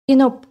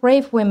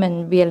brave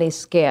women really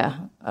scare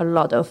a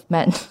lot of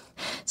men.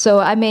 So,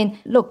 I mean,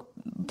 look,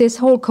 this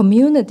whole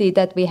community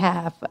that we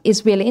have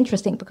is really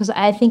interesting because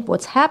I think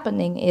what's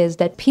happening is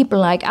that people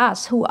like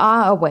us who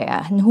are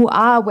aware and who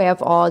are aware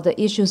of all the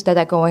issues that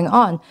are going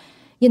on,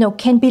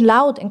 can be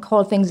loud and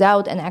call things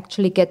out and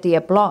actually get the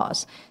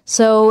applause.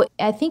 So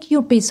I think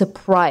you'll be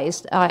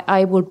surprised.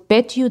 I will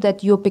bet you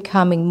that you're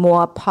becoming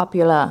more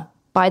popular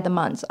by the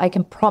months. I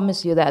can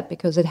promise you that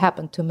because it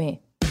happened to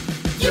me.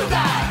 You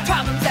got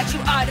problems that you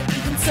ought to be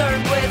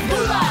concerned with.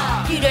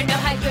 Moolah! You don't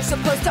know how you're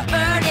supposed to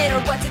earn it or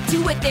what to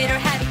do with it or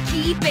how to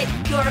keep it.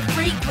 You're a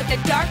freak with a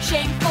dark,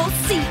 shameful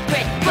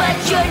secret. But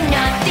you're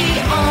not the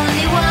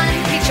only one.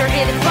 Picture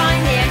hidden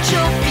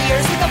financial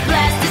fears with a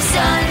blast of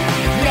sun.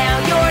 Now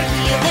your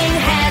healing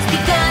has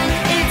begun.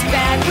 It's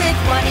Bad with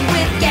Money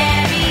with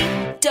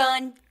Gabby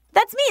Dunn.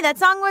 That's me. That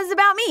song was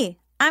about me.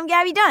 I'm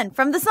Gabby Dunn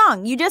from the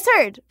song you just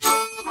heard.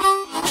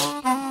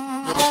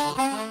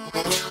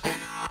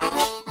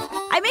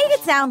 I made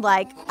it sound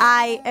like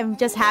I am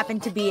just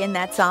happened to be in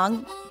that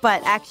song,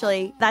 but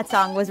actually that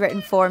song was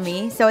written for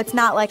me. So it's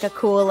not like a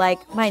cool,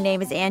 my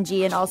name is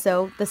Angie and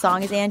also the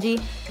song is Angie.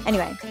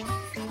 Anyway,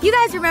 you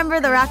guys remember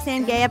the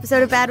Roxane Gay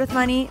episode of Bad with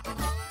Money?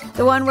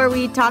 The one where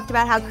we talked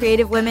about how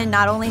creative women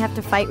not only have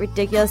to fight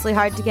ridiculously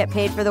hard to get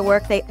paid for the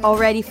work they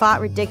already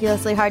fought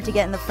ridiculously hard to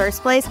get in the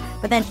first place,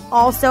 but then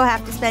also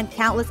have to spend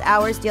countless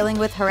hours dealing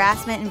with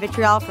harassment and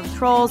vitriol from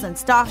trolls and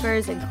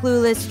stalkers and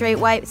clueless, straight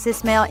white,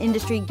 cis male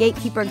industry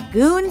gatekeeper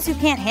goons who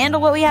can't handle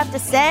what we have to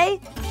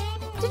say?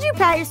 Did you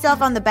pat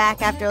yourself on the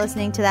back after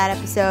listening to that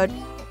episode?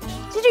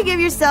 Did you give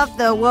yourself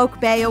the Woke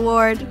Bay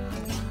Award?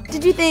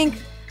 Did you think,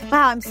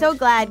 wow, I'm so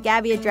glad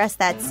Gabby addressed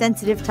that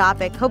sensitive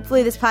topic.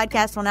 Hopefully this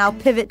podcast will now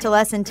pivot to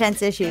less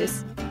intense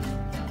issues.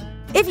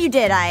 If you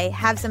did, I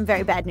have some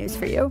very bad news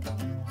for you.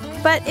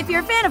 But if you're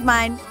a fan of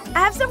mine, I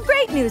have some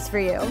great news for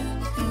you.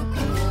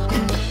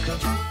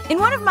 In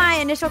one of my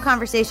initial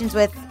conversations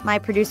with my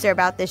producer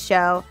about this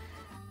show,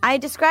 I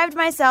described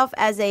myself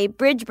as a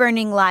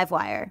bridge-burning live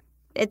wire.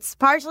 It's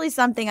partially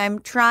something I'm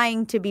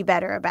trying to be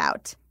better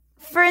about.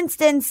 For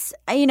instance,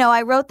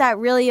 I wrote that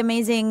really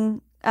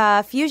amazing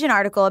Fusion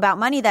article about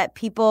money that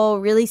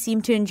people really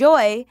seem to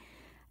enjoy.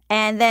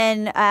 And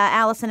then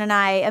Allison and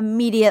I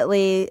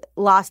immediately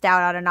lost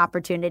out on an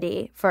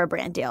opportunity for a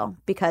brand deal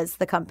because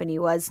the company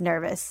was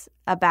nervous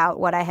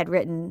about what I had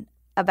written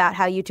about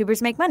how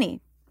YouTubers make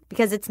money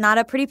because it's not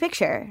a pretty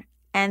picture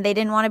and they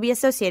didn't want to be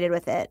associated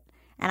with it.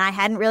 And I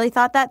hadn't really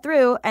thought that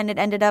through and it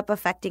ended up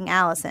affecting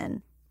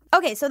Allison.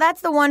 Okay, so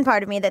that's the one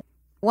part of me that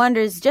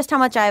wonders just how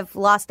much I've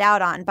lost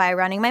out on by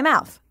running my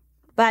mouth.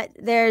 But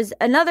there's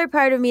another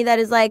part of me that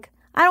is like,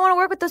 I don't want to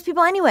work with those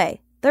people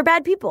anyway. They're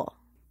bad people.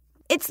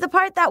 It's the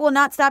part that will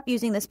not stop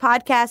using this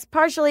podcast,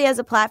 partially as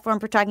a platform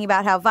for talking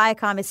about how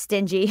Viacom is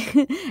stingy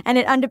and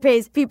it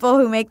underpays people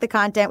who make the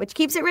content, which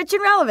keeps it rich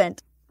and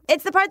relevant.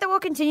 It's the part that will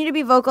continue to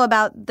be vocal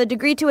about the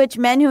degree to which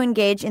men who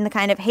engage in the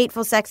kind of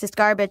hateful sexist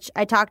garbage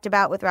I talked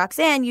about with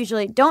Roxane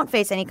usually don't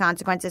face any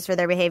consequences for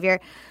their behavior,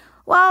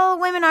 while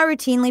women are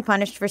routinely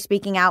punished for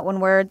speaking out when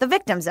we're the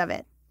victims of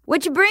it.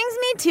 Which brings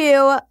me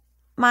to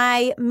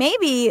my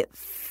maybe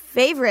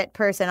favorite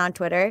person on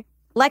Twitter,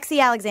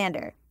 Lexi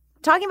Alexander.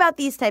 Talking about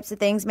these types of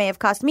things may have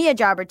cost me a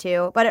job or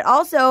two, but it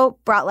also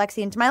brought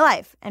Lexi into my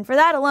life. And for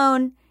that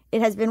alone,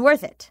 it has been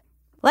worth it.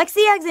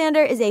 Lexi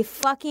Alexander is a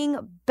fucking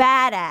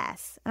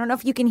badass. I don't know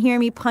if you can hear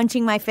me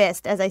punching my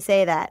fist as I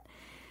say that.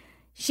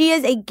 She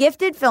is a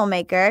gifted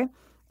filmmaker,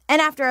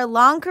 and after a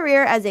long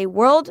career as a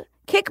world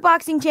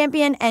kickboxing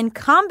champion and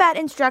combat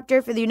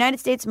instructor for the United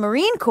States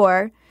Marine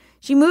Corps,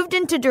 she moved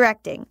into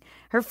directing.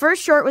 Her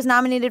first short was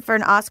nominated for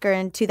an Oscar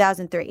in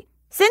 2003.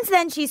 Since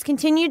then, she's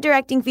continued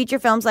directing feature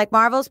films like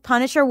Marvel's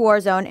Punisher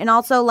Warzone and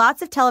also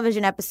lots of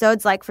television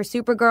episodes like for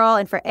Supergirl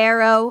and for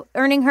Arrow,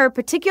 earning her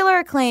particular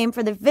acclaim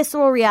for the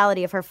visceral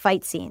reality of her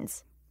fight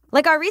scenes.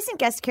 Like our recent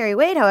guest Carrie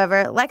Wade,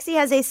 however, Lexi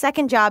has a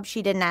second job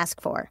she didn't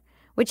ask for,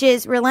 which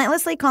is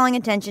relentlessly calling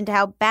attention to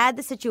how bad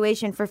the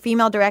situation for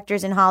female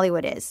directors in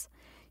Hollywood is.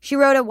 She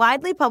wrote a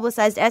widely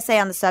publicized essay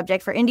on the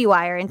subject for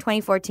IndieWire in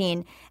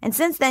 2014, and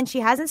since then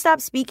she hasn't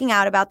stopped speaking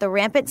out about the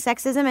rampant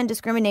sexism and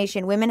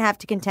discrimination women have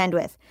to contend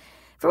with,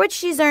 for which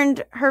she's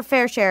earned her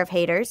fair share of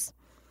haters.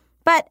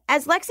 But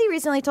as Lexi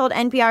recently told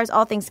NPR's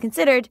All Things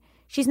Considered,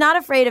 she's not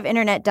afraid of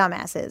internet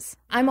dumbasses.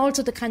 I'm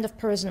also the kind of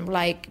person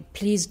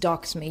please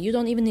dox me. You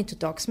don't even need to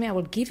dox me. I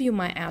will give you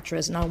my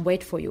address and I'll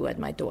wait for you at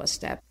my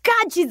doorstep.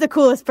 God, she's the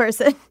coolest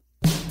person.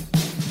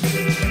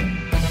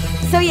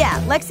 So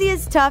yeah, Lexi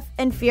is tough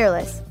and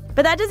fearless.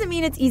 But that doesn't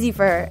mean it's easy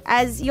for her.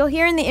 As you'll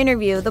hear in the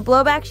interview, the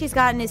blowback she's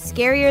gotten is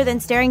scarier than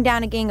staring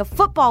down a gang of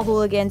football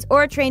hooligans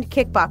or a trained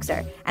kickboxer.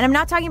 And I'm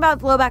not talking about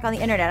blowback on the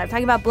internet. I'm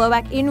talking about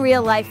blowback in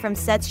real life from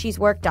sets she's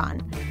worked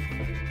on.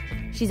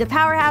 She's a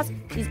powerhouse,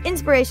 she's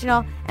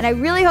inspirational, and I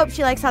really hope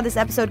she likes how this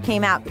episode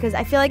came out, because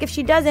I feel like if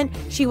she doesn't,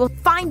 she will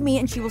find me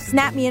and she will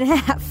snap me in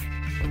half.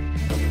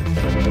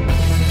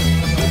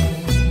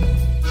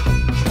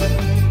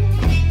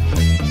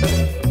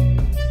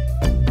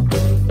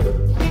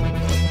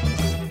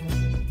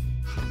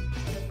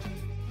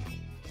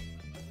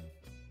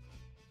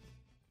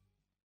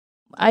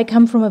 I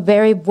come from a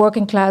very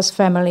working class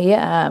family.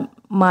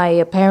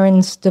 My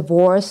parents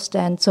divorced,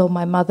 and so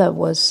my mother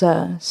was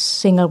a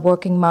single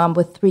working mom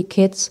with 3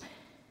 kids.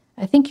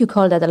 I think you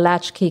call that a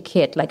latchkey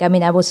kid. Like, I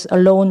mean, I was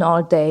alone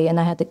all day, and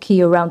I had the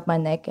key around my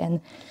neck,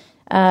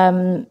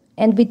 and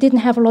we didn't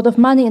have a lot of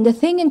money. And the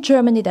thing in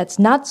Germany that's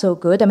not so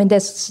good, I mean,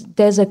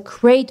 there's a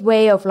great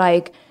way of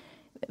like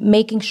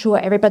making sure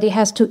everybody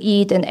has to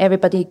eat and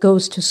everybody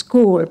goes to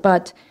school,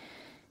 but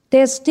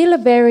there's still a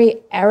very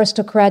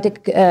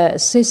aristocratic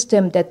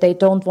system that they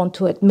don't want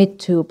to admit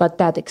to, but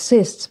that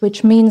exists,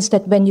 which means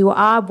that when you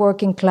are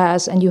working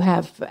class and you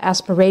have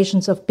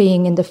aspirations of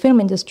being in the film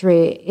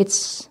industry,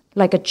 it's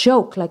like a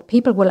joke. Like,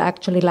 people will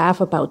actually laugh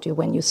about you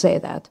when you say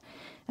that.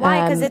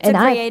 Why? Because it's a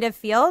creative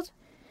field?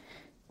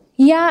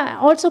 Yeah,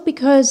 also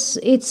because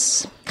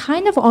it's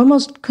kind of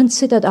almost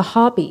considered a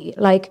hobby.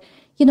 Like,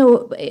 you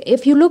know,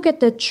 if you look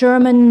at the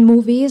German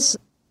movies,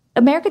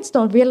 Americans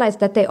don't realize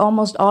that they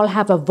almost all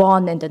have a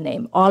von in the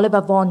name.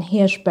 Oliver von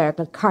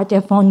Hirschberg,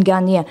 Katja von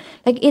Garnier.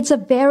 Like, it's a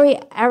very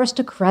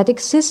aristocratic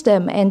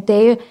system, and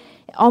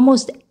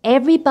almost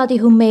everybody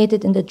who made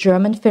it in the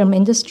German film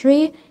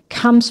industry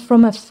comes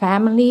from a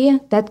family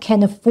that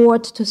can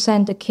afford to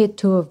send a kid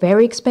to a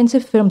very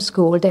expensive film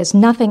school. There's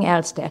nothing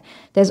else there.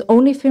 There's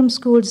only film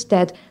schools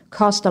that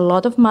cost a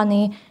lot of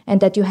money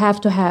and that you have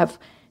to have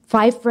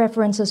 5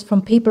 references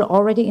from people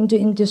already in the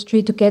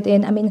industry to get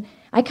in. I mean,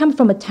 I come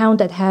from a town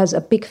that has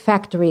a big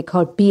factory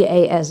called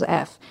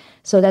BASF.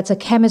 So that's a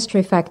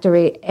chemistry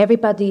factory.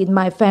 Everybody in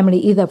my family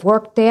either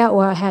worked there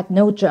or had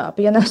no job,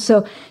 you know.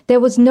 So there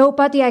was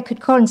nobody I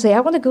could call and say,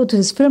 I want to go to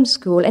this film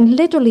school. And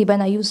literally,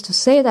 when I used to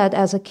say that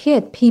as a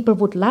kid, people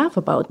would laugh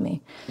about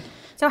me.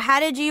 So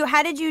how did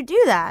you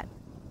do that?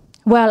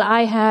 Well,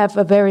 I have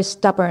a very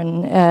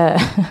stubborn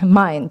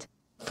mind.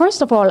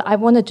 First of all, I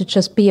wanted to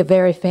just be a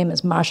very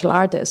famous martial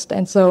artist.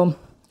 And so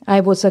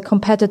I was a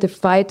competitive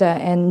fighter,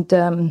 and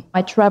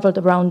I traveled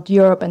around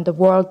Europe and the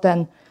world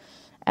then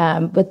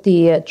with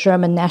the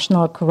German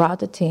national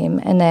karate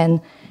team. And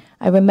then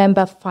I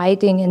remember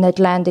fighting in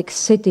Atlantic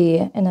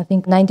City in, I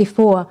think,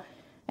 94.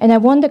 And I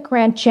won the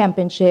grand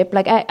championship.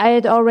 Like, I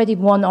had already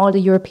won all the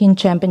European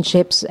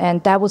championships,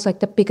 and that was like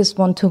the biggest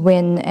one to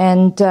win.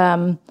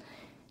 And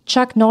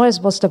Chuck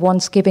Norris was the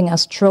ones giving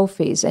us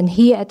trophies. And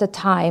he, at the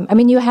time, I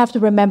mean, you have to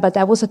remember,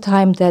 that was a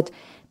time that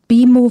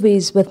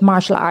B-movies with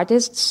martial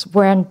artists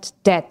weren't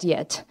dead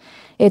yet.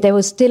 There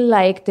was still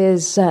like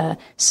this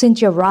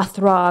Cynthia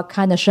Rothrock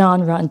kind of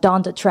genre, and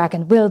Don the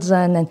Dragon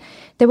Wilson. And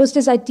there was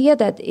this idea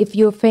that if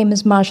you're a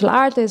famous martial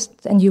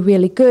artist and you're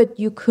really good,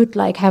 you could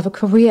like have a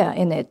career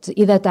in it,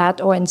 either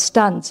that or in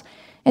stunts.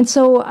 And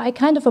so I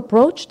kind of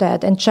approached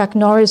that, and Chuck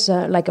Norris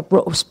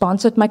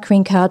sponsored my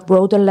green card,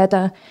 wrote a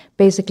letter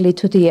basically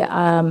to the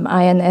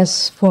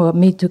INS for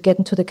me to get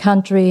into the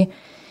country,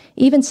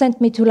 even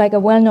sent me to like a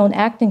well-known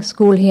acting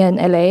school here in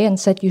LA and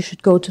said, you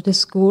should go to this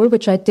school,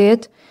 which I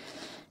did.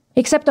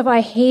 Except that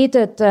I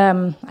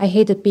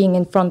hated being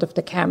in front of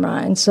the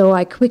camera. And so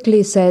I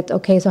quickly said,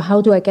 okay, so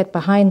how do I get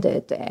behind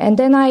it? And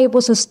then I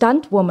was a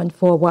stunt woman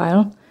for a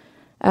while,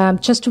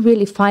 just to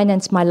really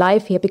finance my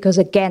life here. Because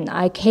again,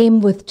 I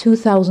came with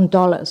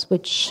 $2,000,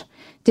 which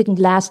didn't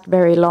last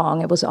very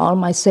long. It was all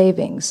my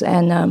savings.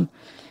 And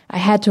I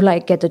had to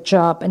like get a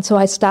job. And so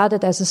I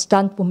started as a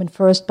stunt woman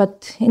first.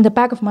 But in the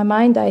back of my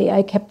mind,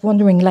 I kept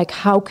wondering, like,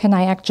 how can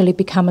I actually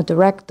become a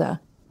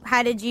director?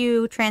 How did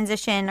you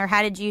transition, or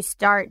how did you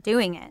start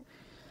doing it?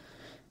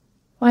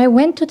 I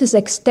went to this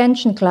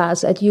extension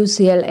class at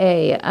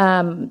UCLA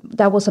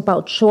that was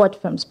about short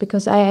films,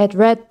 because I had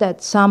read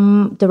that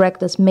some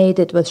directors made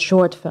it with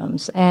short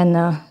films.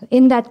 And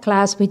in that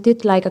class, we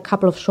did like a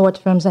couple of short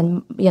films,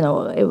 and, you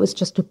know, it was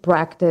just to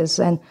practice.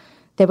 And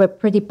they were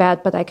pretty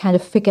bad, but I kind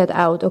of figured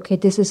out, okay,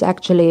 this is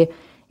actually,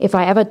 if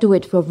I ever do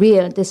it for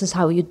real, this is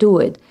how you do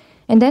it.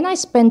 And then I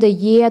spent a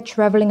year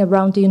traveling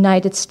around the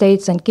United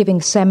States and giving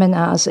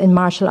seminars in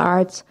martial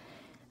arts,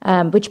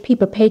 which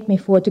people paid me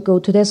for, to go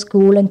to their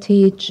school and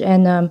teach.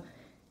 And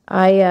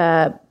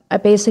I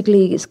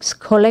basically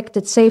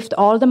saved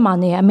all the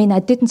money. I mean, I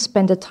didn't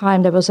spend the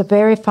time. There was a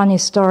very funny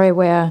story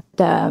where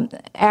the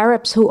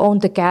Arabs who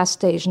owned the gas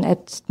station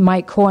at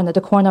my corner,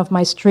 the corner of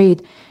my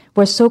street,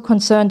 were so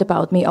concerned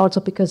about me, also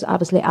because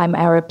obviously I'm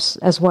Arabs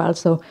as well.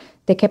 So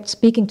they kept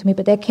speaking to me,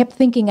 but they kept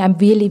thinking I'm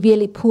really,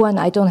 really poor and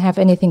I don't have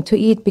anything to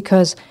eat,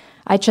 because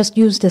I just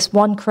used this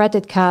one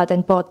credit card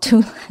and bought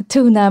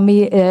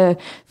tuna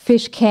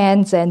fish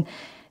cans and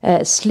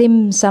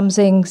slim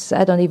somethings.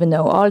 I don't even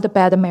know, all the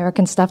bad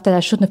American stuff that I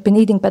shouldn't have been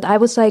eating. But I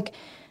was like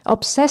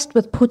obsessed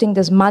with putting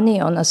this money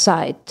on the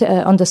side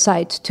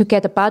to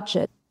get a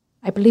budget.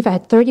 I believe I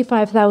had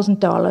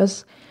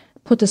 $35,000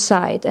 put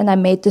aside, and I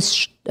made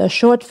this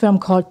short film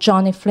called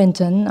Johnny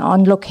Flinton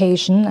on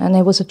location, and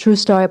it was a true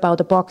story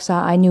about a boxer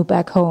I knew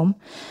back home.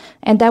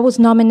 And that was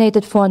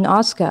nominated for an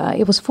Oscar.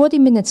 It was 40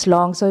 minutes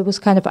long, so it was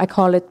kind of, I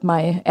call it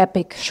my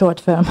epic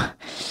short film.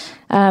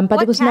 But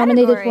what it was category?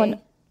 Nominated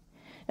for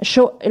a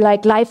short,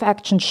 like live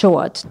action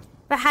short.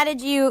 But how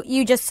did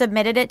you just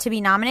submitted it to be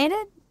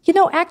nominated?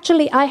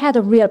 Actually, I had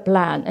a real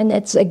plan, and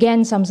it's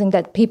again something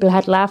that people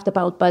had laughed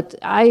about. But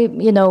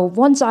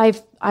once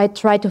I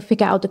tried to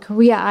figure out the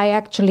career, I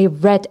actually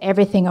read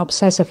everything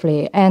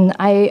obsessively, and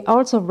I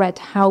also read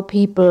how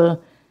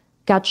people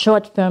got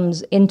short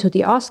films into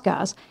the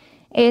Oscars,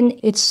 and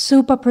it's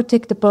super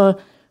predictable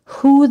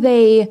who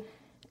they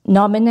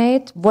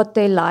nominate, what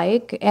they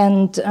like,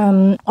 and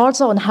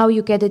also on how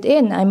you get it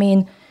in. I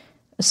mean,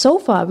 so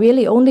far,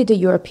 really, only the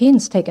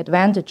Europeans take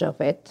advantage of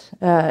it,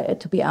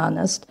 to be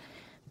honest.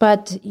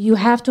 But you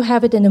have to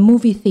have it in a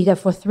movie theater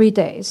for 3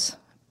 days.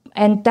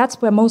 And that's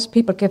where most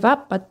people give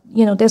up. But,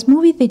 there's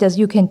movie theaters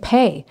you can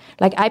pay.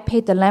 Like I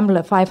paid the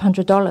Laemmle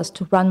 $500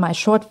 to run my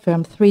short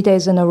film 3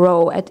 days in a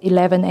row at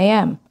 11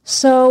 a.m.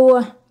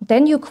 So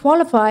then you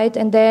qualified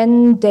and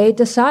then they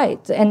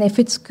decide. And if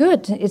it's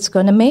good, it's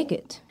going to make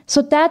it.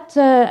 So that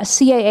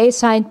CAA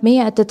signed me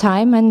at the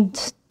time,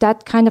 and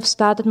that kind of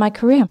started my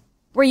career.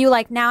 Were you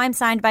like, now I'm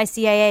signed by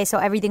CAA, so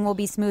everything will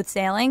be smooth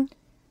sailing?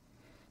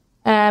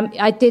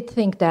 I did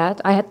think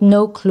that. I had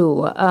no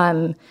clue.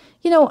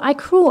 I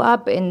grew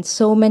up in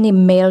so many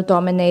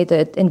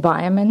male-dominated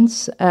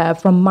environments,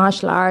 from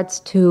martial arts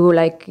to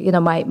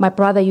my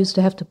brother used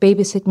to have to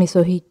babysit me,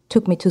 so he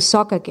took me to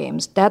soccer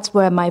games. That's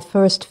where my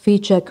first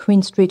feature,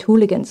 Queen Street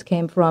Hooligans,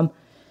 came from.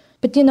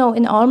 But,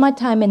 in all my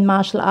time in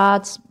martial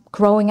arts,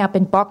 growing up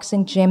in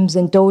boxing gyms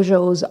and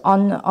dojos,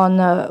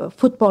 on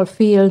football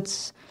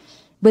fields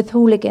with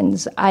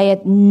hooligans, I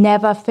had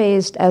never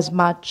faced as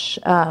much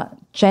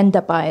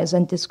gender bias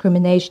and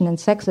discrimination and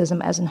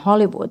sexism as in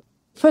Hollywood.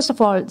 First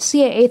of all,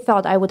 CAA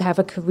thought I would have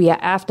a career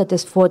after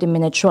this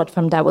 40-minute short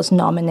film that was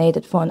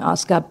nominated for an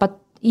Oscar. But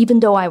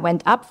even though I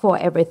went up for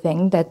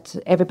everything that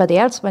everybody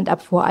else went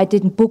up for, I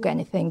didn't book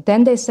anything.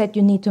 Then they said,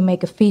 you need to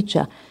make a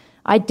feature.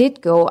 I did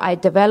go. I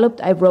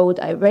developed, I wrote,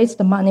 I raised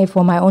the money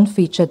for my own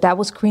feature. That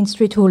was Queen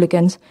Street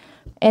Hooligans.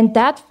 And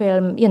that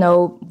film,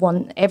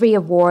 won every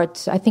award.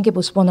 I think it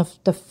was one of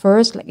the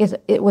first,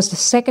 it was the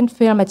second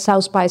film at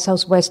South by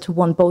Southwest who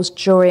won both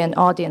jury and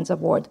audience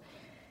award.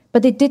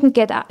 But it didn't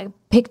get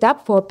picked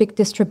up for a big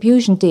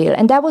distribution deal.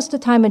 And that was the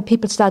time when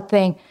people started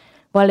thinking,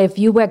 well, if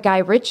you were Guy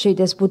Ritchie,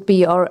 this would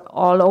be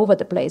all over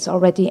the place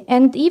already.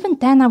 And even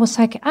then I was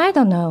like, I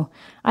don't know.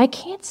 I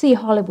can't see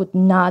Hollywood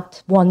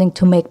not wanting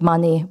to make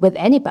money with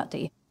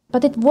anybody.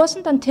 But it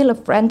wasn't until a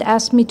friend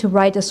asked me to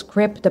write a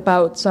script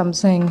about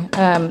something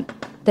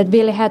that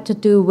really had to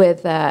do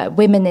with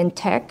women in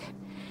tech.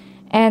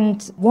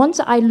 And once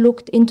I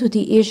looked into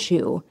the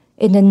issue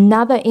in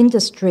another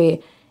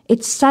industry,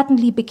 it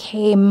suddenly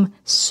became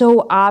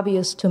so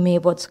obvious to me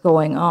what's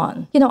going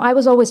on. I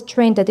was always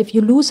trained that if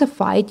you lose a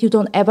fight, you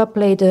don't ever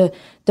play the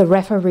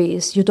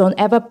referees. You don't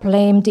ever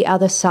blame the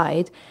other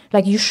side.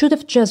 Like, you should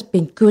have just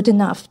been good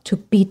enough to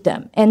beat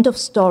them. End of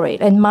story.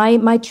 And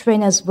my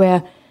trainers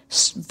were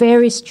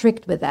very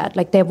strict with that.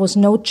 Like, there was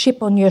no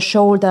chip on your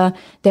shoulder.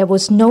 There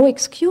was no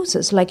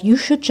excuses. Like, you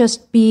should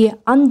just be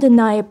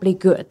undeniably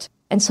good.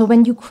 And so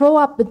when you grow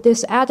up with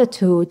this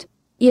attitude,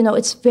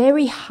 it's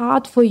very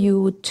hard for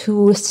you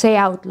to say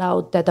out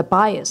loud that a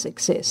bias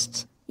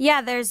exists.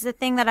 Yeah, there's the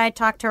thing that I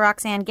talked to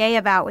Roxane Gay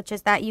about, which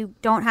is that you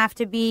don't have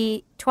to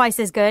be twice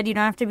as good. You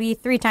don't have to be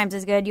 3 times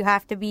as good. You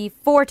have to be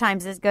 4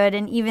 times as good.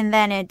 And even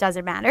then, it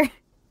doesn't matter.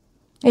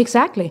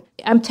 Exactly.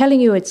 I'm telling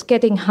you, it's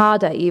getting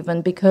harder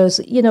even because,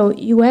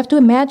 you have to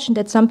imagine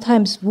that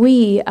sometimes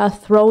we are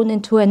thrown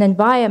into an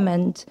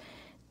environment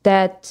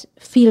that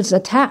feels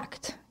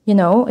attacked.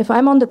 If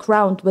I'm on the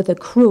ground with a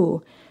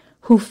crew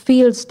who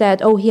feels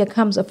that, oh, here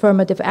comes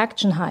affirmative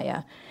action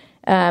hire,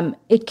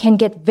 it can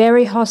get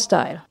very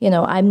hostile.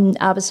 I'm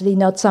obviously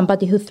not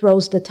somebody who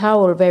throws the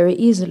towel very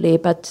easily,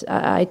 but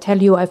I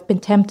tell you, I've been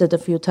tempted a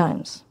few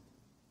times.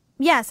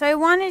 Yeah, so I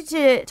wanted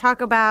to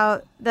talk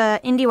about the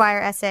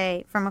IndieWire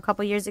essay from a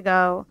couple years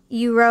ago.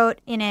 You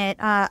wrote in it,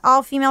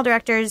 all female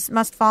directors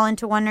must fall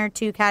into 1 or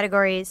 2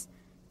 categories,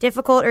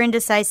 difficult or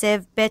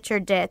indecisive, bitch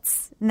or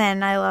ditz. And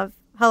then I love,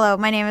 hello,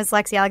 my name is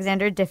Lexi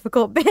Alexander,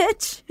 difficult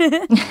bitch.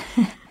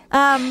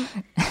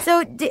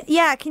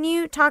 Can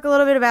you talk a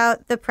little bit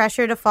about the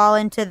pressure to fall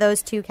into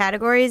those 2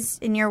 categories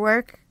in your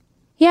work?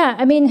 Yeah,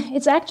 I mean,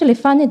 it's actually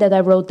funny that I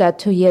wrote that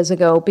 2 years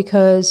ago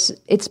because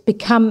it's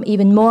become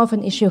even more of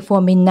an issue for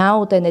me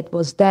now than it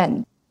was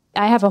then.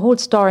 I have a whole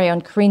story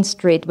on Queen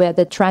Street where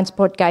the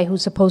transport guy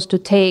who's supposed to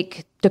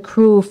take the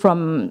crew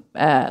from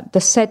the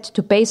set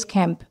to base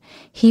camp,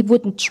 he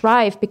wouldn't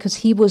drive because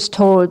he was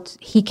told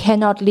he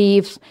cannot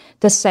leave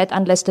the set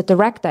unless the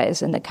director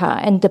is in the car.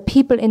 And the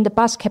people in the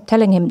bus kept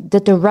telling him, the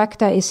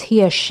director is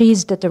here,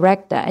 she's the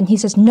director. And he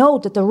says, no,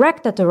 the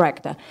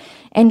director.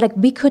 And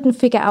we couldn't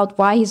figure out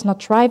why he's not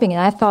driving.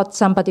 And I thought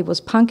somebody was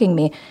punking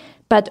me.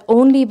 But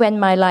only when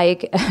my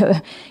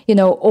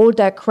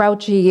older,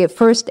 grouchy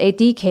first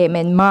AD came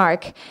in,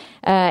 Mark,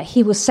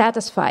 he was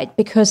satisfied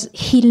because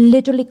he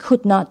literally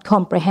could not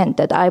comprehend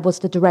that I was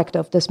the director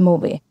of this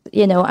movie. I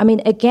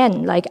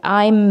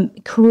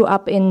grew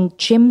up in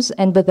gyms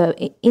and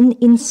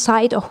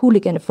inside a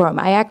hooligan firm.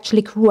 I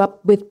actually grew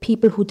up with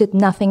people who did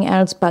nothing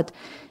else but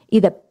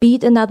either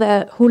beat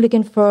another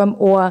hooligan firm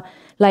or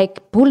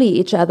like bully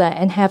each other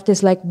and have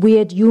this like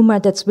weird humor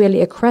that's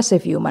really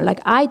aggressive humor.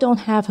 Like I don't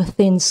have a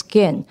thin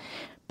skin,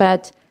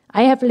 but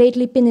I have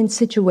lately been in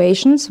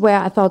situations where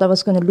I thought I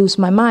was going to lose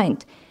my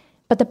mind.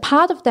 But the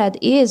part of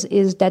that is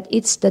that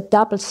it's the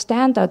double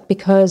standard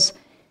because,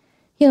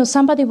 you know,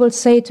 somebody will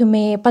say to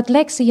me, but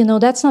Lexi, you know,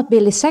 that's not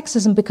really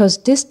sexism because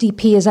this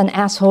DP is an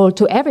asshole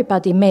to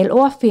everybody, male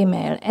or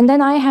female. And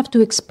then I have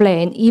to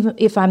explain, even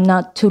if I'm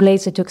not too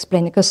lazy to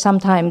explain it, because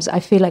sometimes I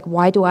feel like,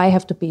 why do I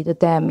have to be the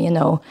damn, you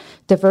know,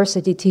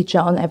 diversity teacher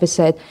on every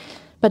set?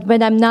 But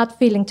when I'm not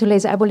feeling too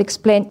lazy, I will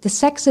explain the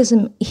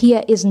sexism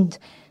here isn't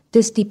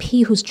this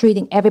DP who's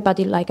treating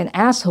everybody like an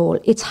asshole.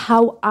 It's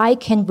how I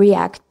can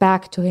react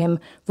back to him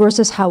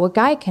versus how a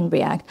guy can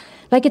react.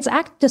 Like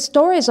the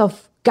stories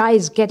of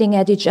guys getting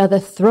at each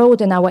other's throat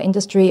in our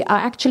industry are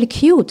actually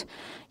cute.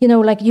 You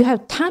know, like you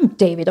have Camp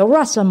David or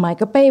Russell,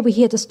 Michael Bay. We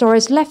hear the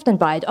stories left and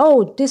right.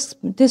 Oh, this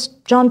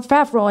Jon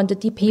Favreau and the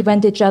DP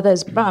went each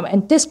other's bum,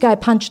 and this guy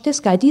punched this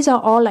guy. These are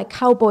all like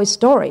cowboy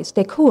stories.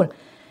 They're cool.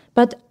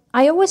 But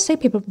I always say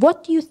to people,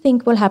 what do you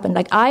think will happen?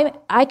 Like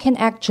I can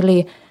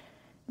actually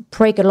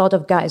break a lot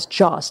of guys'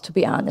 jaws, to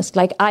be honest.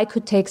 Like I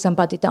could take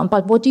somebody down.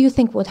 But what do you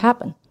think would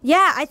happen?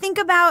 Yeah, I think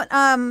about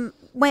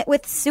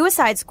with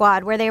Suicide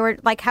Squad, where they were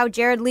like how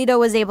Jared Leto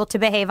was able to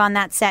behave on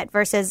that set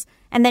versus,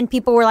 and then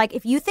people were like,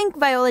 if you think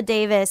Viola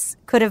Davis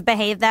could have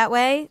behaved that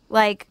way,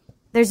 like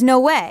there's no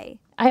way.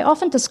 I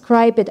often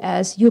describe it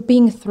as you're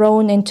being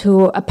thrown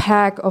into a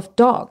pack of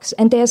dogs,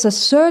 and there's a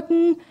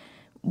certain,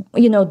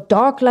 you know,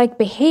 dog-like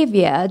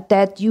behavior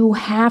that you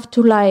have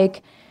to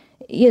like,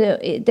 you know,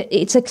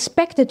 it's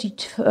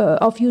expected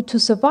of you to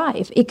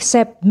survive,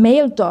 except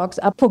male dogs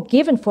are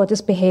forgiven for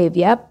this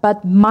behavior,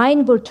 but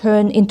mine will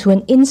turn into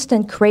an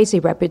instant crazy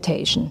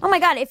reputation. Oh my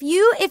God, if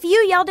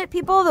you yelled at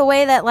people the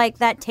way that like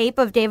that tape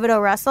of David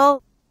O.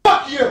 Russell.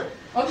 Fuck you!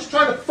 I'm just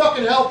trying to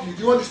fucking help you.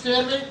 Do you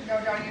understand me? No,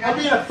 I'm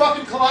being a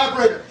fucking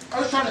collaborator. I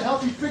was trying to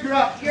help you figure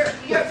out the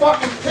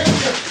fucking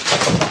picture.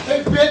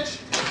 Hey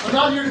bitch, I'm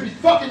not here to be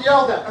fucking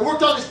yelled at. I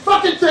worked on this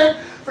fucking thing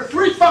for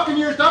 3 fucking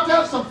years, not to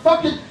have some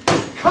fucking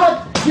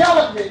cunt yell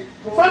at me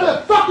in front of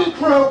the fucking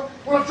crew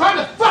when I'm trying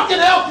to fucking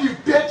help you,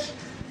 bitch!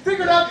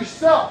 Figure it out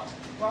yourself.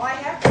 Well, I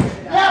have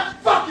figured it out. Yeah,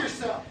 fuck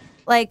yourself!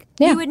 Like,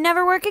 you would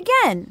never work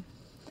again.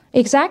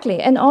 Exactly.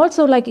 And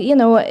also, like, you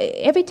know,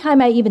 every time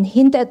I even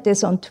hint at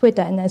this on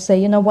Twitter and I say,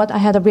 you know what, I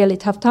had a really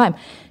tough time,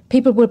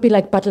 people will be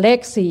like, but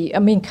Lexi, I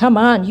mean, come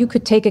on, you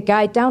could take a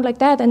guy down like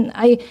that. And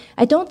I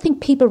don't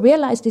think people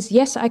realize this.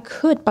 Yes, I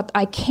could, but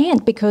I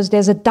can't because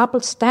there's a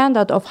double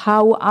standard of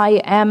how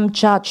I am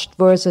judged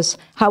versus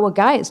how a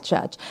guy is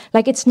judged.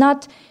 Like, it's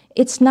not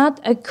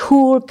a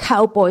cool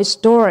cowboy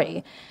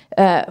story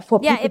for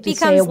people to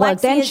say, well,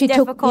 Lexi then is she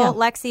difficult, took...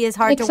 Lexi is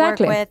hard to work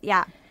with.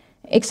 Yeah.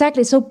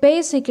 Exactly. So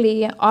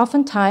basically,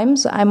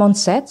 oftentimes I'm on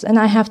sets and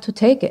I have to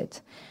take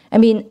it. I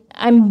mean,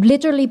 I'm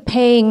literally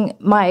paying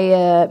my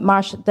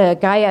the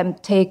guy I'm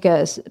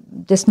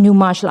this new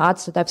martial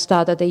arts that I've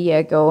started a year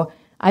ago.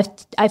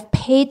 I've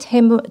paid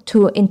him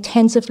to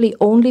intensively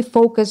only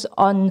focus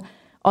on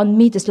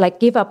me, just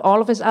like give up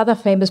all of his other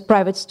famous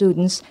private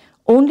students,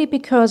 only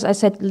because I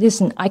said,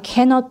 listen, I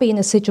cannot be in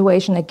a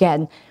situation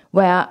again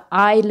where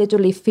I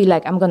literally feel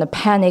like I'm going to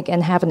panic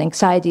and have an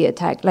anxiety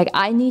attack. Like,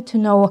 I need to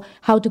know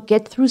how to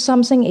get through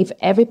something if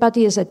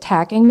everybody is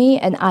attacking me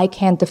and I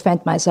can't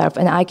defend myself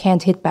and I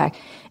can't hit back.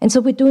 And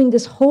so we're doing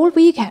this whole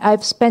week.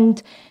 I've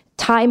spent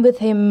time with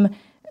him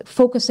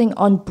focusing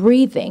on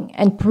breathing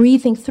and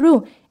breathing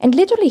through. And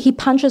literally, he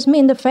punches me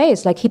in the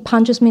face. Like, he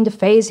punches me in the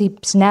face, he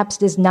snaps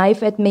this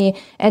knife at me,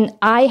 and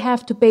I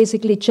have to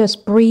basically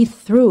just breathe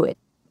through it.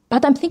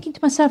 But I'm thinking to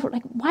myself,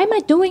 like, why am I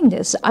doing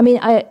this? I mean,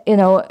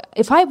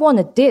 if I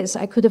wanted this,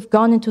 I could have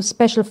gone into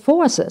special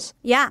forces.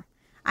 Yeah.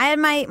 I had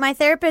my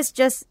therapist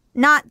just,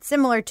 not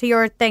similar to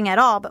your thing at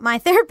all, but my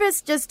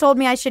therapist just told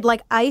me I should,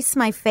 like, ice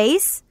my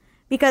face.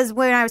 Because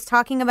when I was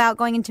talking about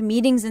going into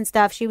meetings and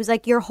stuff, she was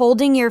like, you're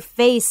holding your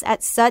face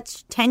at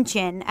such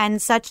tension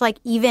and such, like,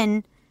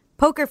 even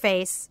poker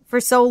face for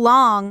so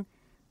long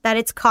that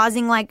it's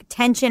causing, like,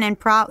 tension and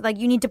like,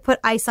 you need to put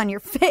ice on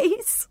your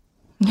face.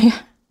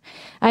 Yeah.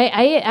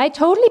 I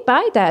totally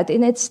buy that,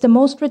 and it's the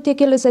most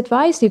ridiculous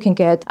advice you can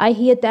get. I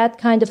hear that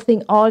kind of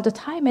thing all the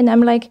time, and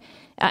I'm like,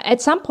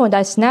 at some point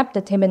I snapped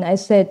at him and I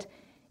said,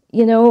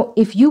 you know,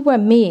 if you were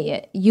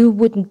me, you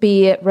wouldn't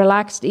be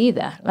relaxed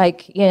either.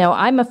 Like, you know,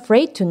 I'm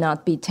afraid to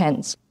not be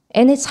tense.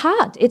 And it's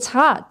hard,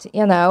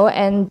 you know,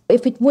 and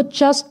if it would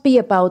just be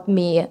about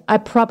me, I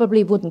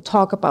probably wouldn't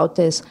talk about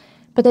this.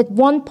 But at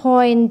one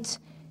point,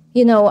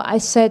 you know, I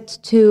said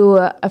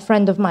to a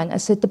friend of mine, I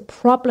said, the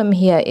problem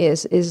here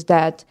is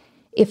that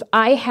if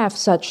I have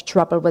such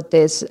trouble with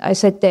this, I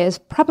said, there's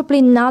probably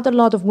not a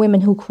lot of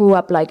women who grew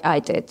up like I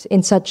did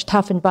in such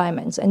tough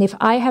environments. And if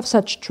I have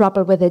such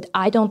trouble with it,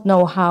 I don't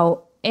know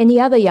how any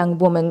other young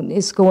woman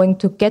is going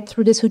to get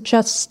through this who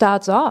just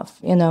starts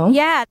off, you know?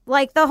 Yeah,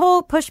 like the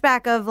whole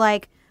pushback of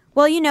like,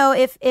 well, you know,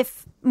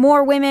 if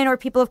more women or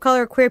people of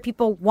color, queer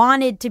people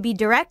wanted to be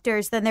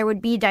directors, then there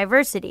would be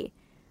diversity.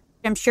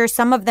 I'm sure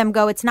some of them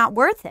go, it's not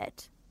worth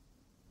it.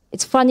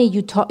 It's funny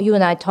you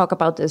and I talk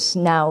about this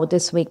now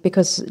this week,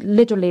 because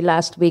literally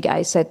last week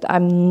I said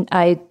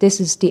this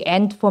is the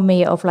end for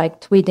me of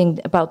like tweeting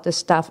about this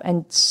stuff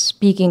and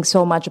speaking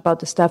so much about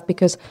the stuff,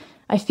 because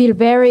I feel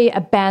very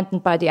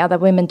abandoned by the other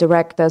women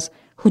directors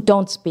who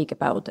don't speak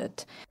about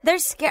it. They're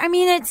scary. I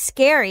mean, it's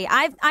scary.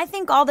 I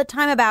think all the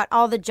time about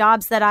all the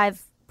jobs that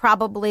I've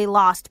probably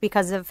lost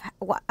because of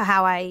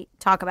how I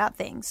talk about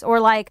things, or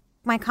like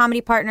my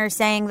comedy partner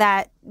saying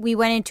that we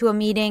went into a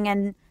meeting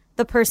and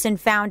the person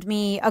found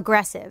me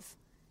aggressive.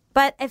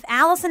 But if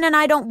Allison and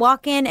I don't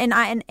walk in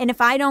and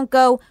if I don't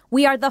go,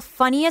 we are the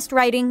funniest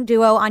writing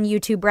duo on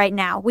YouTube right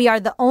now. We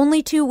are the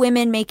only two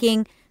women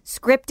making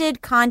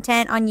scripted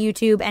content on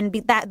YouTube, and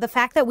the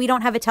fact that we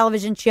don't have a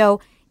television show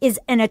is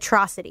an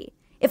atrocity.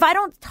 If I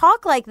don't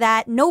talk like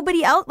that,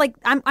 nobody else, like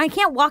I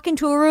can't walk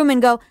into a room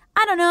and go,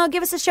 I don't know,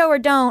 give us a show or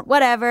don't,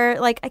 whatever.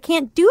 Like, I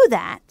can't do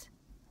that.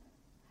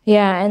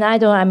 Yeah, and I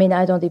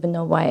don't even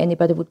know why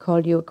anybody would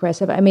call you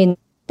aggressive. I mean,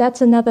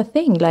 that's another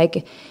thing.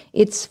 Like,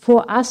 it's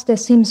for us, there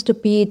seems to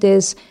be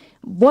this,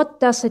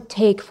 what does it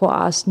take for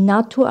us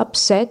not to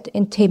upset,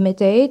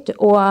 intimidate,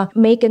 or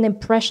make an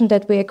impression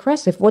that we're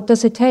aggressive? What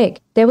does it take?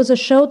 There was a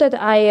show that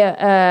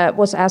I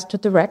was asked to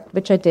direct,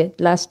 which I did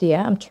last year.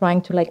 I'm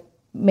trying to like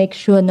make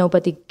sure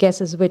nobody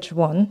guesses which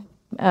one.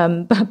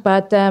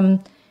 But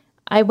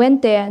I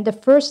went there, and the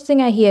first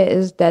thing I hear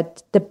is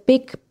that the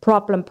big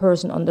problem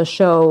person on the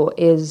show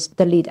is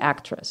the lead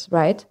actress,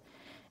 right?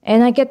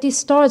 And I get these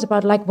stories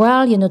about like,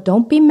 well,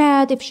 don't be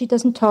mad if she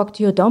doesn't talk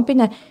to you. Don't be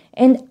mad.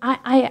 And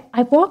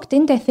I walked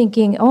in there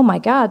thinking, oh my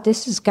God,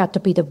 this has got to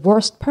be the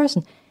worst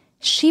person.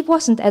 She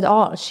wasn't at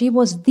all. She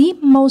was the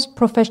most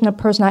professional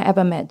person I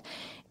ever met.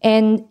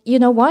 And you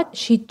know what?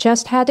 She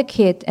just had a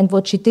kid, and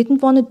what she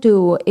didn't want to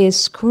do is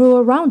screw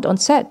around on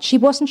set. She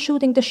wasn't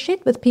shooting the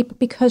shit with people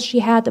because she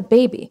had a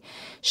baby.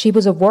 She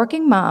was a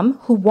working mom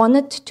who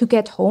wanted to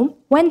get home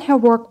when her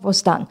work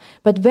was done.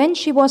 But when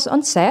she was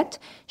on set,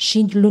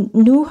 she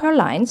knew her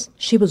lines.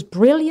 She was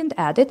brilliant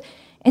at it.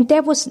 And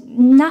there was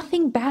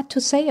nothing bad to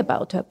say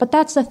about her. But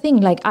that's the thing.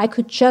 Like, I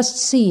could just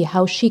see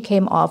how she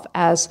came off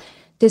as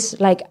this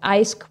like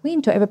ice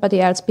queen to everybody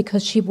else,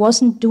 because she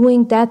wasn't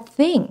doing that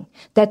thing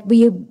that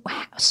we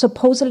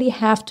supposedly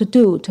have to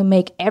do to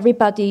make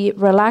everybody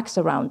relax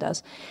around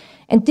us.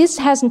 And this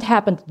hasn't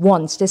happened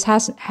once. This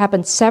has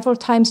happened several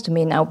times to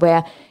me now,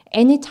 where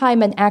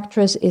anytime an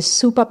actress is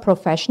super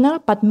professional,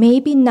 but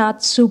maybe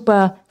not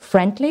super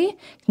friendly,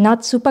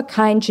 not super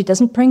kind, she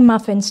doesn't bring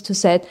muffins to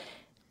set,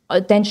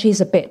 then she's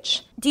a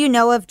bitch. Do you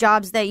know of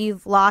jobs that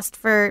you've lost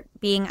for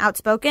being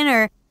outspoken,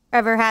 or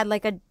ever had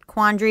like a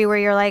quandary where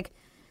you're like,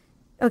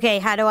 okay,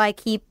 how do I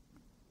keep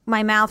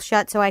my mouth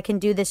shut so I can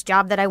do this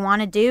job that I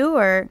want to do?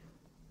 Or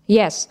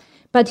yes,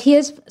 but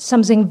here's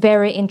something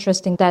very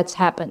interesting that's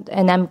happened.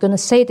 And I'm going to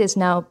say this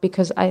now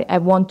because I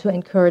want to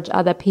encourage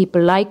other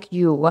people like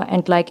you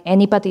and like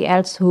anybody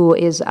else who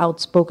is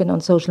outspoken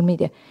on social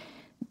media.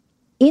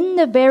 In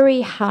the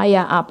very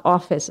higher up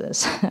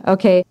offices,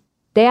 okay,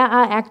 there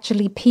are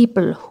actually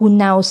people who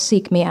now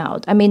seek me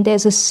out. I mean,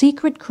 there's a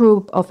secret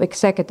group of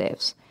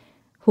executives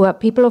who are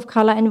people of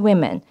color and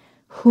women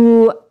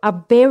who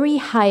are very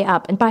high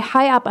up, and by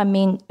high up, I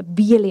mean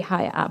really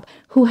high up,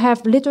 who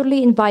have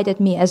literally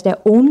invited me as their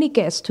only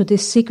guest to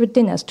these secret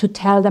dinners to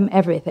tell them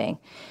everything.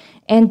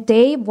 And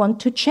they want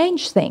to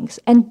change things.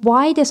 And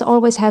why this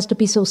always has to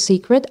be so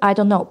secret, I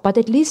don't know, but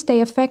at least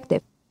they're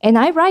effective. And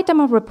I write them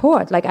a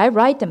report, like I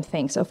write them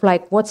things of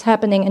like what's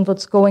happening and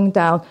what's going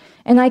down,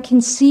 and I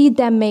can see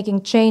them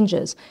making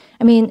changes.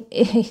 I mean,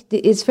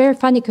 it's very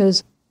funny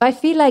because I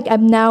feel like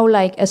I'm now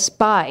like a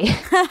spy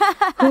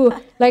who,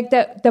 like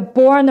the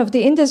born of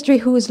the industry,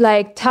 who's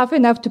like tough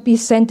enough to be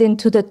sent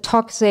into the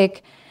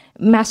toxic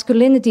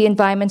masculinity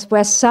environments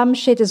where some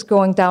shit is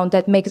going down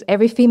that makes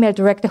every female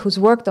director who's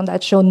worked on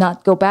that show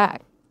not go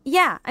back.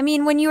 Yeah. I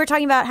mean, when you were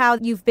talking about how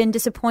you've been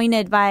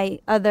disappointed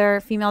by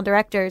other female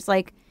directors,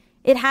 like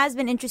it has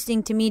been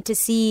interesting to me to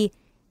see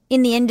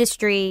in the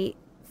industry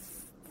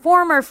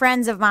former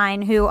friends of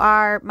mine who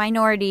are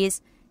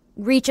minorities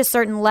reach a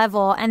certain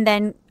level, and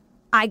then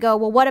I go,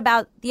 well, what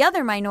about the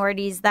other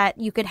minorities that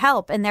you could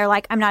help? And they're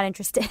like, I'm not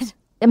interested.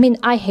 I mean,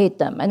 I hate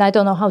them, and I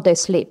don't know how they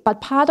sleep. But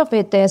part of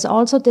it, there's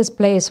also this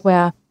place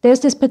where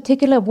there's this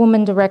particular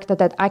woman director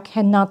that I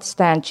cannot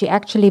stand. She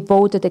actually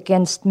voted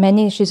against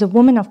she's a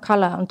woman of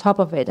color on top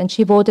of it, and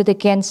she voted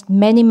against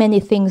many, many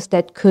things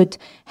that could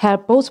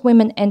help both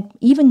women and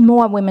even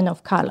more women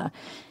of color.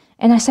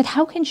 And I said,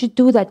 how can she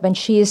do that when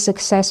she is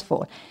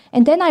successful?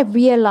 And then I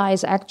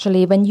realized,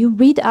 actually, when you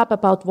read up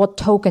about what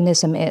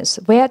tokenism is,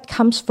 where it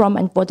comes from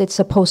and what it's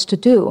supposed to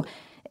do,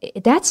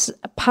 that's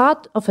a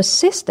part of a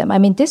system. I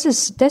mean, this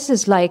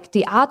is like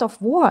the art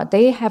of war.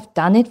 They have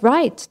done it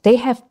right. They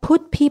have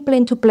put people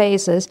into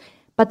places,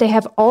 But they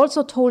have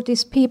also told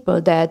these people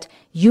that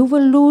you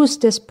will lose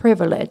this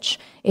privilege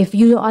if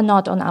you are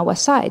not on our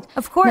side.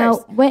 Of course.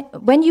 Now,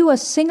 when you are a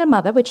single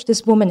mother, which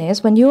this woman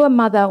is, when you're a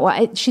mother,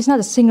 she's not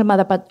a single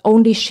mother, but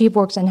only she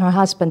works and her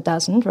husband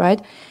doesn't, right?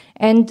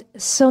 And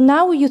so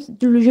now you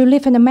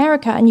live in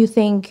America and you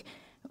think,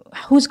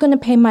 who's going to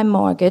pay my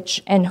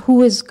mortgage and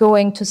who is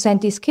going to send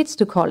these kids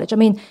to college? I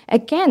mean,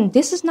 again,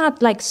 this is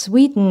not like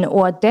Sweden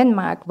or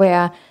Denmark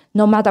where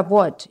no matter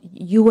what,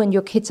 you and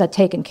your kids are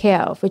taken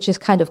care of, which is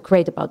kind of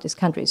great about these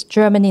countries.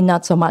 Germany,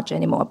 not so much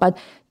anymore. But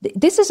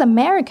this is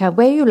America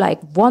where you're like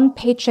one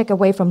paycheck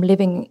away from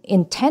living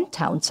in tent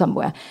town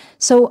somewhere.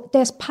 So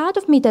there's part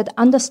of me that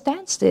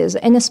understands this.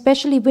 And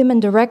especially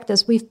women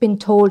directors, we've been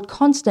told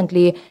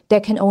constantly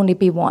there can only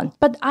be one.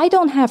 But I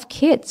don't have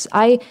kids.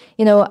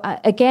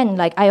 Again,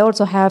 like I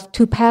also have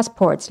 2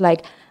 passports.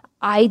 Like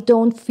I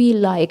don't feel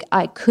like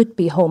I could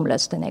be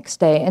homeless the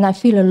next day. And I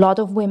feel a lot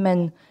of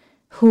women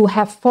who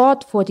have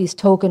fought for these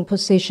token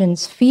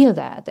positions feel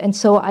that. And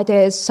so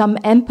there is some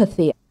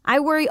empathy. I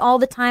worry all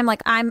the time.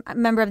 Like I'm a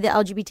member of the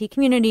LGBT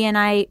community and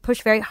I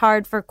push very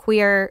hard for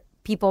queer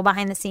people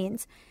behind the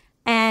scenes.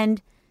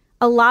 And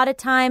a lot of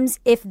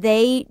times if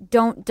they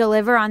don't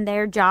deliver on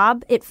their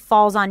job, it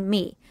falls on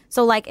me.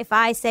 So like if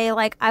I say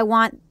like, I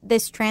want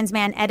this trans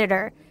man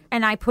editor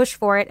and I push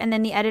for it and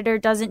then the editor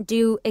doesn't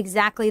do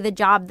exactly the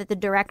job that the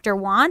director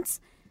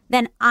wants,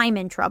 then I'm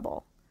in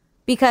trouble.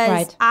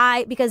 Because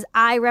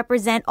I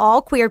represent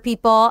all queer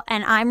people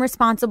and I'm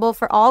responsible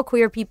for all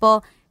queer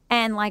people.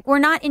 And like, we're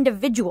not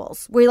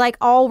individuals. We like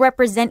all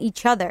represent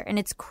each other and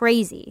it's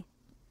crazy.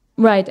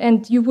 Right.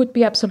 And you would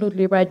be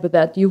absolutely right with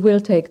that. You will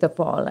take the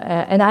fall.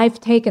 And I've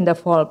taken the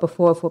fall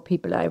before for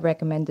people I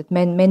recommended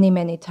many,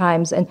 many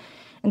times. And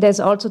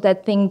there's also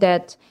that thing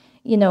that,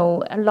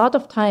 a lot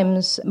of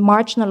times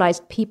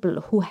marginalized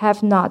people who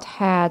have not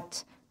had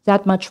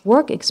that much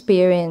work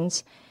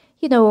experience,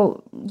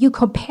 you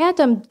compare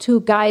them to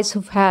guys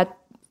who've had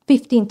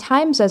 15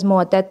 times as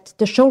more that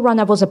the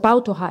showrunner was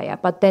about to hire,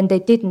 but then they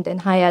didn't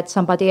and hired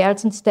somebody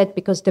else instead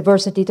because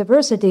diversity.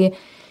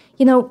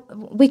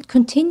 We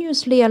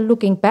continuously are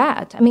looking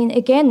bad. I mean,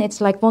 again, it's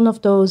like one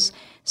of those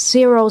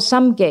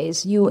zero-sum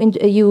games.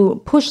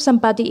 You push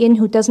somebody in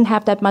who doesn't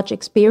have that much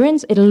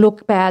experience, it'll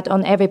look bad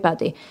on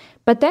everybody.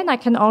 But then I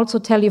can also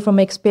tell you from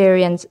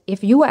experience,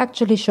 if you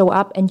actually show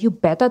up and you're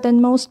better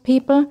than most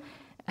people,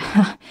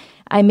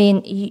 I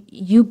mean,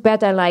 you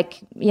better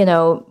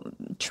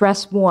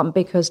dress warm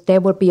because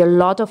there will be a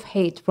lot of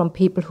hate from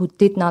people who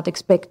did not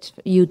expect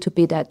you to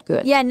be that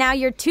good. Yeah, now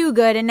you're too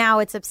good and now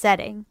it's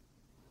upsetting.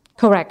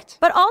 Correct.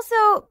 But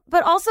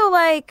also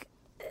like,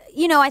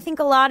 I think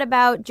a lot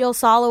about Jill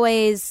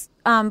Soloway's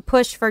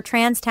push for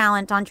trans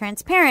talent on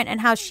Transparent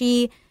and how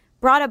she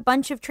brought a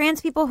bunch of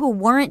trans people who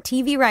weren't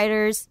TV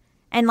writers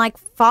and like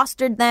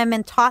fostered them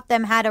and taught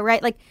them how to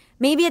write. Like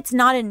maybe it's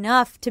not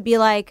enough to be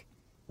like,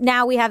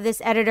 now we have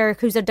this editor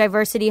who's a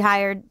diversity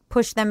hired,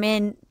 push them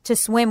in to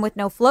swim with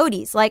no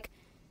floaties. Like,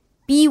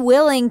 be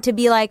willing to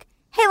be like,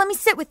 hey, let me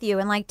sit with you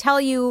and like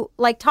tell you,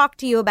 like talk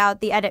to you about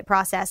the edit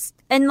process.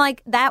 And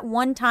like that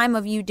one time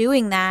of you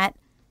doing that,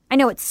 I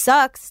know it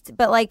sucks,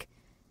 but like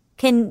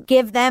can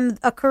give them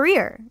a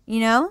career,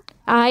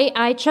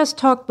 I just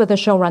talked with the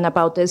showrunner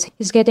about this.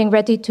 He's getting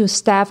ready to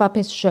staff up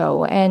his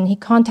show and he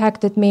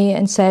contacted me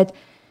and said,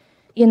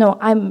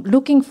 I'm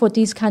looking for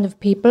these kind of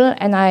people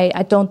and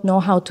I don't know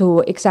how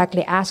to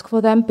exactly ask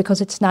for them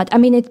because it's not,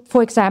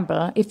 for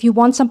example, if you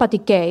want somebody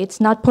gay,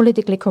 it's not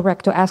politically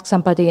correct to ask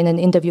somebody in an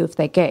interview if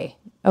they're gay.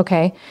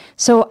 Okay.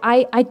 So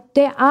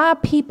there are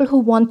people who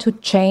want to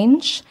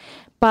change,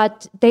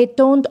 but they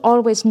don't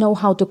always know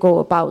how to go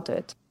about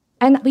it.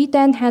 And we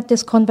then had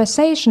this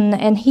conversation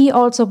and he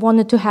also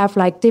wanted to have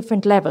like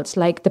different levels,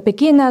 like the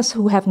beginners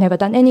who have never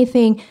done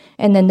anything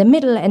and then the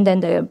middle and then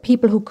the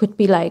people who could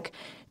be like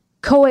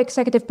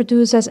co-executive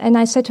producers. And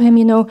I said to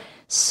him,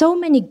 so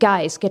many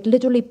guys get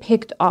literally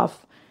picked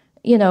off.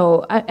 When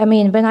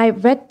I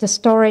read the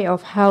story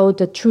of how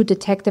the True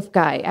Detective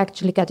guy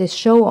actually got his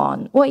show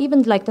on, or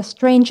even like the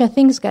Stranger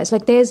Things guys,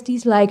 like there's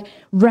these like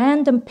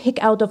random pick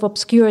out of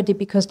obscurity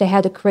because they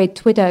had a great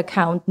Twitter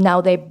account.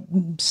 Now they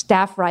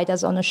staff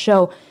writers on a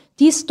show.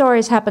 These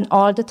stories happen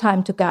all the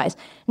time to guys.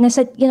 And I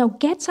said,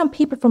 get some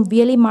people from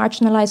really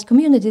marginalized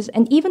communities.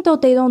 And even though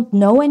they don't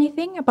know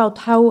anything about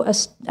how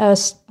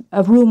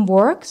a room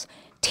works,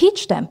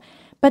 teach them.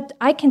 But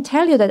I can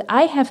tell you that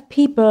I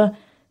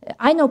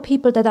know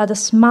people that are the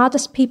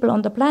smartest people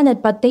on the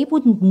planet, but they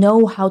wouldn't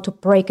know how to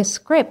break a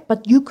script.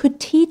 But you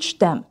could teach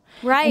them.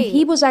 Right. And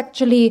he was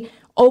actually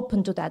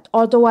open to that.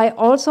 Although I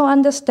also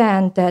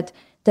understand that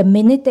the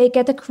minute they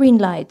get a green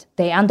light,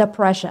 they're under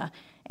pressure.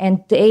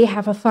 And they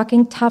have a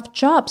fucking tough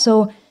job.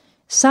 So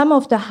some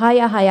of the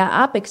higher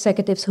up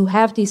executives who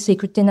have these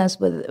secret dinners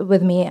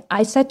with me,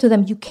 I said to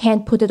them, you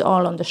can't put it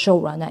all on the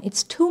showrunner.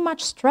 It's too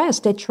much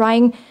stress. They're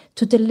trying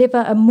to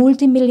deliver a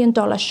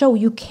multi-million-dollar show.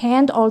 You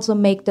can't also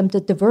make them the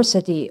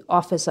diversity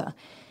officer.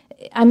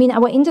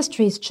 Our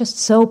industry is just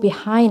so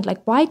behind.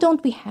 Like, why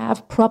don't we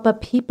have proper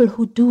people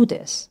who do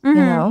this,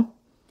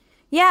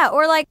 Yeah,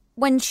 or like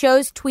when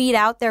shows tweet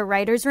out their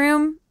writer's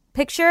room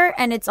picture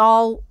and it's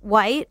all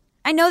white.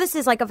 I know this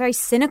is like a very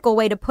cynical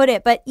way to put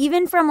it, but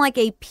even from like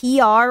a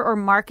PR or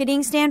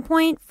marketing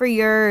standpoint for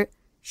your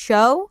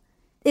show,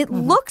 it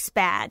looks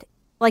bad.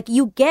 Like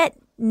you get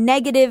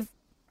negative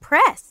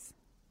press.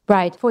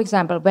 Right. For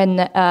example,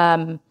 when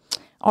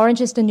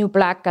Orange is the New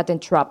Black got in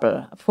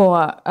trouble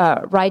for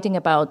writing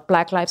about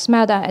Black Lives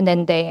Matter, and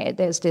then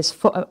there's this,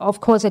 of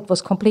course it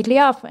was completely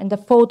off, and the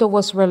photo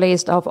was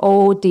released of,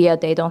 oh dear,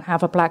 they don't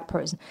have a black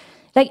person.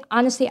 Like,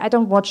 honestly, I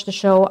don't watch the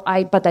show,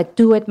 but I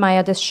do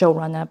admire this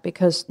showrunner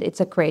because it's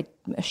a great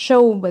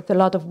show with a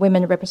lot of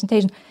women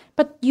representation.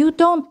 But you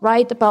don't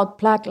write about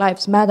Black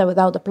Lives Matter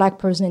without a black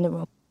person in the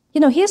room.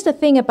 You know, here's the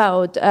thing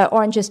about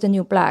Orange is the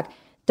New Black.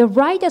 The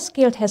Writers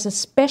Guild has a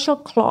special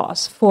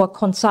clause for a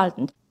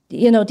consultant.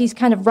 You know, these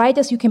kind of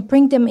writers, you can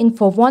bring them in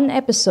for one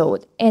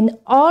episode. And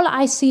all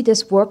I see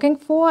this working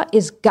for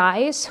is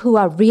guys who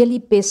are really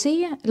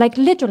busy. Like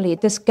literally,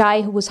 this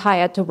guy who was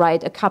hired to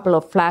write a couple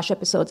of Flash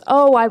episodes.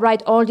 Oh, I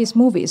write all these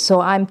movies,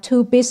 so I'm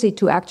too busy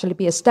to actually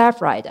be a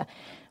staff writer.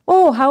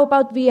 Oh, how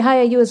about we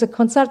hire you as a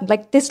consultant?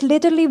 Like this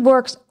literally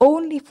works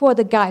only for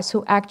the guys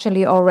who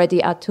actually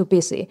already are too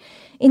busy.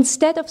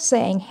 Instead of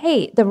saying,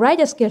 hey, the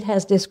Writers Guild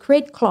has this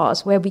great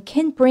clause where we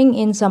can bring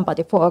in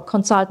somebody for a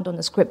consultant on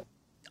a script.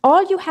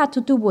 All you had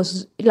to do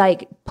was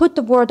like put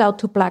the word out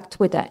to Black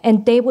Twitter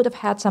and they would have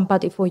had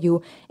somebody for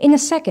you in a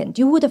second.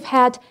 You would have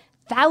had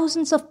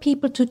thousands of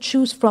people to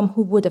choose from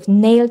who would have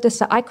nailed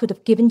this. I could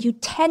have given you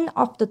 10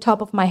 off the top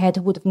of my head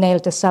who would have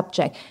nailed the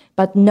subject.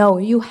 But no,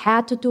 you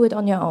had to do it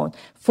on your own.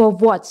 For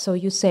what? So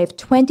you saved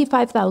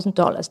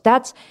 $25,000.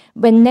 That's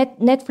when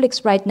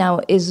Netflix right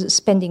now is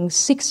spending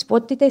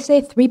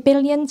 $3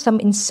 billion, some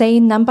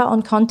insane number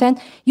on content.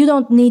 You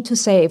don't need to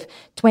save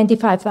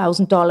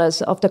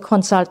 $25,000 of the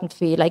consultant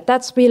fee. Like,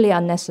 that's really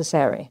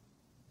unnecessary.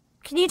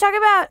 Can you talk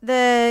about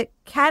the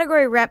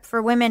category rep for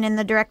women in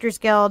the Directors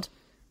Guild?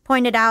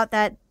 Pointed out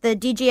that the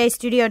DGA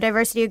studio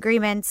diversity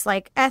agreements,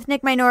 like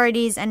ethnic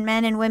minorities and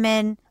men and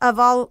women of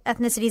all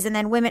ethnicities and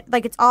then women,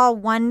 like it's all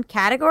one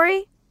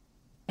category?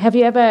 Have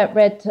you ever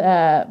read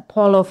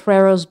Paulo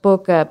Freire's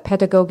book,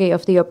 Pedagogy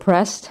of the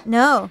Oppressed?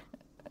 No.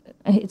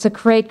 It's a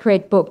great,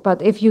 great book.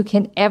 But if you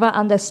can ever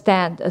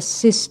understand a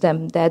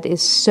system that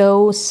is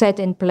so set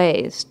in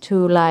place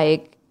to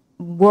like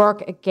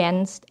work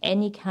against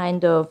any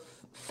kind of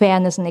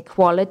fairness and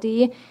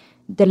equality,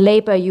 the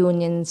labor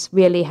unions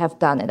really have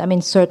done it. I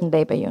mean, certain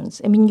labor unions.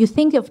 I mean, you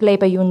think of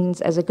labor unions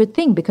as a good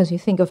thing because you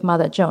think of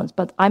Mother Jones.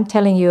 But I'm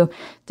telling you,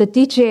 the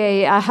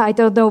DGA, I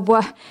don't know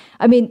what.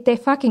 I mean, they're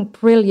fucking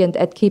brilliant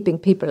at keeping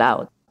people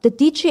out. The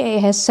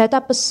DGA has set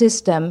up a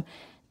system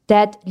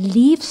that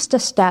leaves the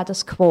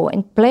status quo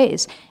in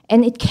place.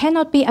 And it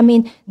cannot be, I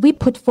mean, we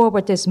put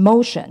forward this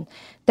motion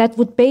that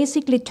would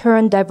basically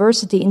turn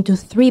diversity into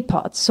three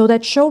parts so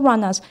that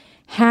showrunners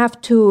have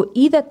to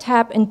either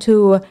tap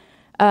into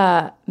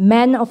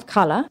men of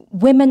color,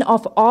 women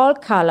of all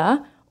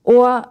color,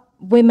 or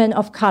women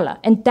of color.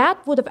 And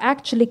that would have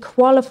actually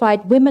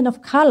qualified women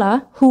of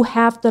color who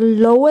have the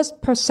lowest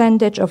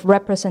percentage of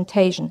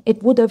representation.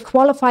 It would have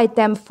qualified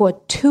them for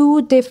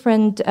two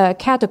different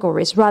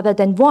categories rather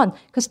than one,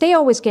 because they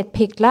always get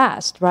picked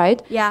last,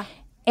 right? Yeah.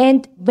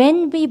 And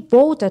when we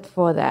voted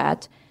for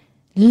that,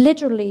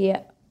 literally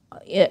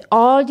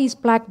all these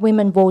black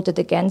women voted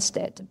against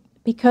it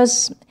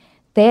because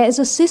there is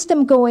a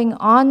system going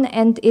on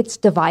and it's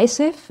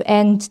divisive,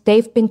 and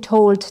they've been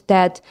told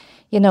that,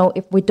 you know,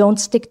 if we don't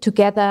stick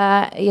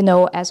together, you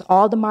know, as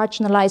all the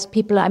marginalized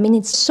people, I mean,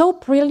 it's so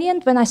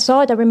brilliant. When I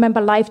saw it, I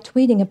remember live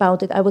tweeting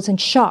about it. I was in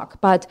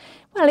shock. But,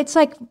 well, it's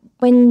like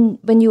when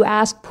you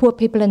ask poor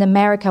people in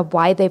America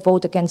why they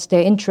vote against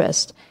their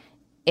interest,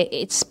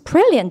 it's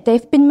brilliant.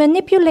 They've been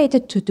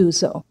manipulated to do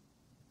so.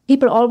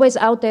 People always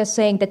out there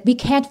saying that we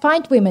can't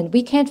find women,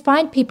 we can't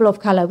find people of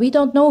color, we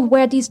don't know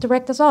where these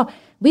directors are.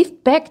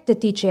 We've begged the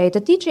DGA.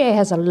 The DGA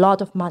has a lot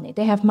of money.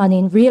 They have money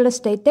in real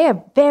estate. They're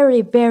a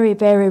very, very,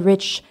 very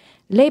rich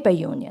labor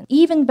union.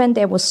 Even when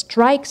there was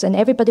strikes and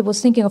everybody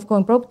was thinking of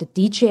going broke, the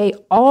DGA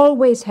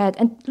always had,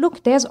 and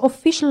look, there's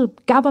official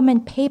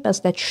government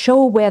papers that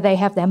show where they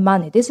have their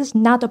money. This is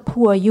not a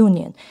poor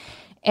union.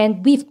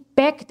 And we've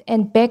begged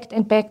and begged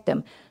and begged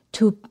them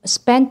to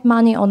spend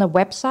money on a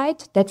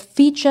website that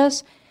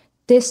features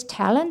this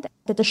talent,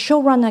 that the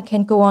showrunner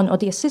can go on, or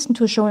the assistant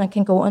to a showrunner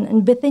can go on,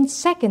 and within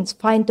seconds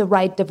find the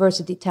right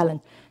diversity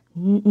talent.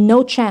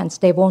 No chance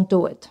they won't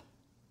do it.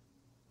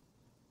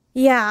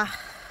 Yeah.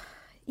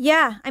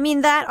 Yeah. I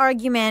mean, that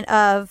argument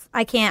of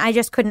I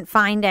just couldn't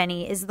find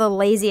any is the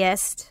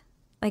laziest,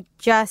 like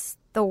just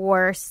the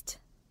worst.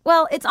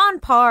 Well, it's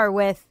on par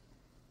with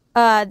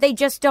they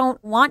just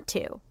don't want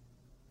to.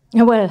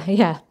 Well,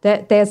 yeah,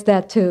 there's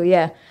that too,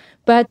 yeah.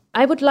 But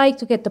I would like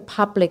to get the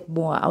public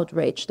more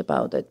outraged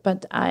about it.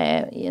 But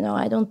I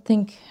don't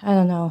think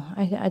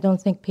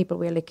people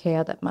really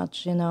care that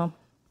much, you know.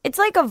 It's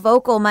like a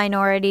vocal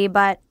minority,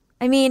 but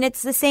I mean,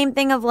 it's the same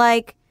thing of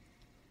like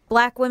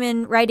black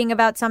women writing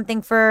about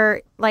something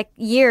for like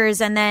years,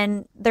 and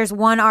then there's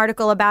one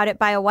article about it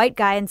by a white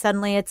guy and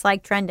suddenly it's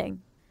like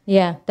trending.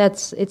 Yeah,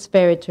 it's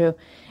very true.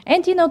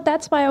 And,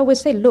 that's why I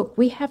always say, look,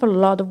 we have a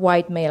lot of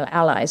white male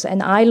allies,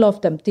 and I love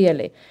them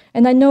dearly.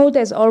 And I know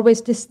there's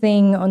always this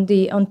thing on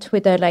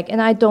Twitter,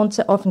 and I don't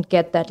often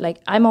get that.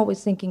 I'm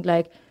always thinking,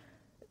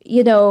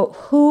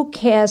 who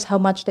cares how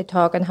much they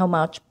talk and how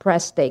much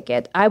press they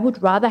get? I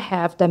would rather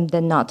have them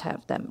than not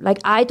have them.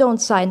 I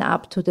don't sign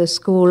up to the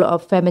school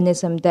of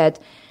feminism that,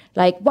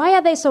 why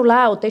are they so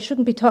loud? They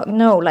shouldn't be talking.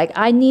 No,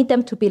 I need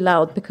them to be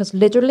loud because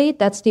literally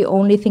that's the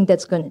only thing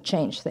that's going to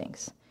change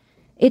things.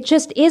 It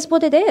just is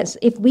what it is.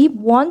 If we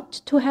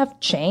want to have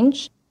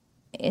change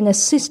in a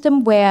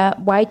system where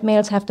white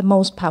males have the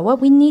most power,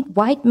 we need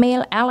white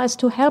male allies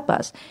to help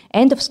us.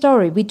 End of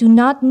story. We do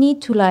not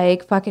need to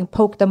fucking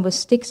poke them with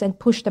sticks and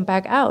push them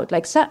back out.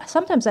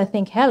 Sometimes I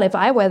think, hell, if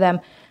I were them,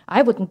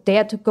 I wouldn't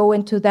dare to go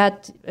into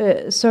that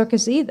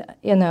circus either,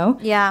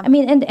 Yeah. I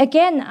mean, and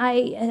again,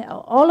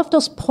 all of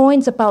those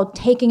points about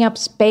taking up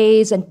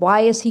space and why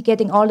is he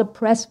getting all the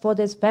press for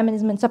this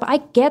feminism and stuff, I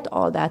get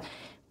all that.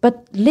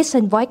 But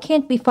listen, why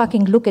can't we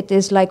fucking look at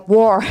this like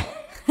war?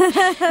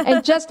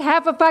 And just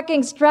have a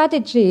fucking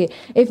strategy.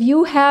 If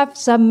you have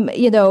some,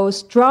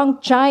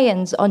 strong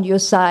giants on your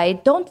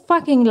side, don't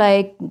fucking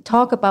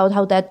talk about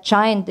how that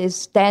giant is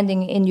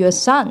standing in your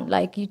sun.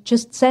 You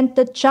just sent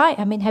the giant.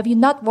 I mean, have you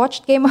not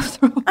watched Game of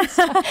Thrones?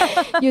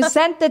 You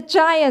sent the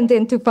giant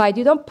in to fight.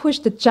 You don't push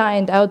the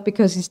giant out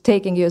because he's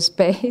taking your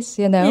space,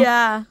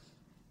 Yeah.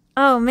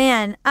 Oh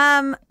man.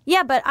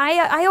 Yeah, but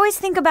I always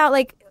think about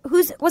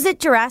was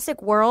it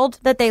Jurassic World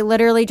that they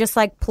literally just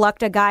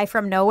plucked a guy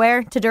from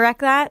nowhere to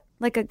direct that?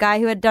 A guy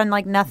who had done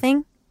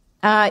nothing?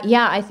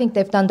 Yeah, I think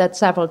they've done that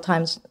several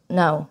times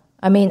now.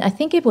 I mean, I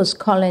think it was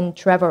Colin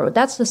Trevorrow.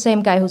 That's the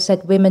same guy who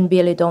said women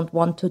really don't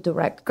want to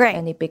direct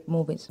any big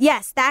movies.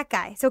 Yes, that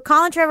guy. So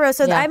Colin Trevorrow.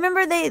 So I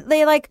remember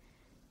they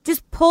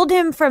just pulled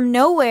him from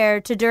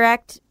nowhere to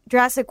direct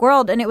Jurassic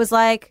World. And it was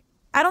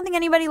I don't think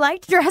anybody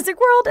liked Jurassic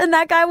World. And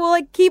that guy will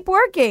keep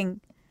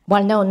working.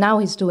 Well, no, now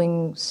he's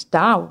doing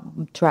Star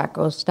Trek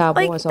or Star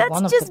Wars or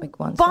one of the big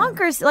ones.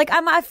 Bonkers.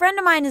 Yeah. A friend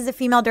of mine is a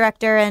female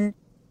director, and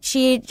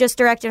she just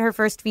directed her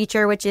first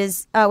feature, which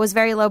was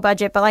very low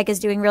budget, but is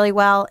doing really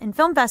well in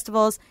film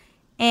festivals.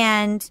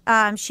 And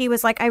she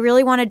was I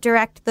really want to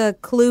direct the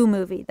Clue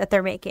movie that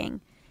they're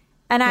making.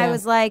 And I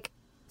was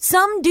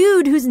some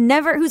dude who's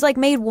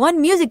made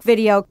one music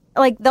video,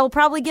 they'll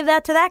probably give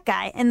that to that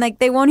guy, and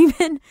they won't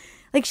even.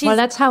 Well,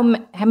 that's how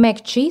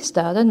McGee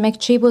started.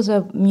 McGee was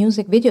a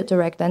music video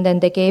director, and then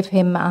they gave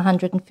him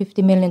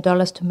 $150 million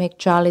to make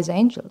Charlie's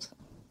Angels.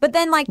 But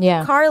then,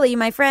 Carly,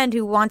 my friend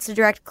who wants to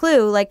direct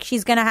Clue,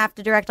 she's going to have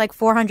to direct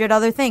 400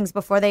 other things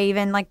before they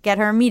even get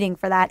her a meeting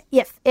for that,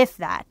 if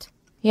that.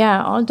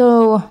 Yeah,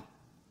 although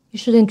you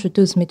should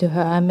introduce me to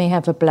her. I may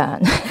have a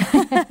plan.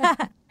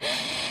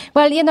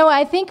 Well,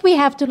 I think we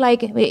have to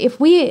if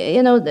we,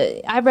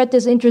 I read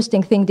this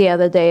interesting thing the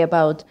other day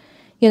about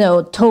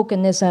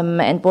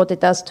tokenism and what it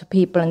does to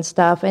people and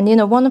stuff. And,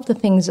 one of the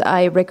things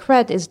I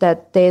regret is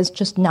that there's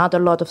just not a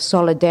lot of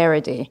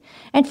solidarity.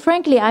 And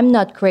frankly, I'm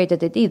not great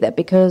at it either,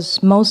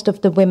 because most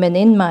of the women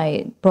in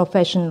my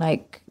profession,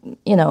 I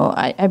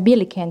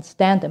really can't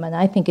stand them. And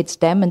I think it's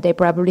them, and they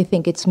probably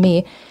think it's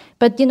me.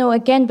 But,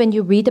 again, when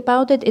you read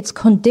about it, it's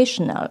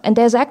conditional. And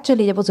there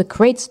was a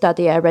great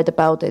study I read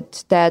about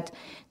it that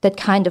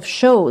kind of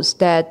shows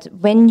that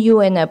when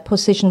you're in a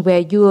position where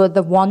you're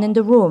the one in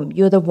the room,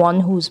 you're the one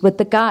who's with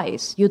the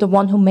guys, you're the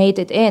one who made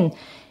it in,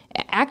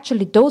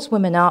 actually those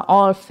women are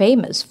all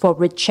famous for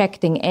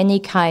rejecting any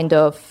kind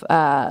of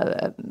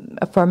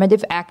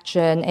affirmative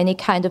action, any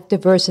kind of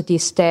diversity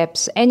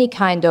steps, any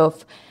kind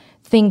of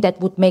thing that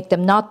would make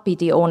them not be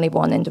the only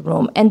one in the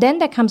room. And then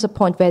there comes a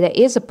point where there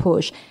is a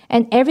push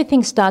and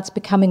everything starts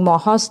becoming more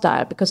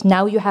hostile because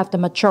now you have the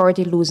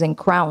majority losing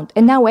ground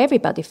and now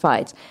everybody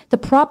fights. The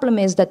problem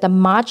is that the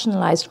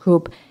marginalized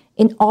group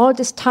in all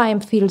this time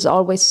feels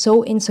always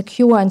so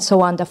insecure and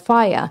so under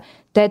fire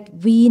that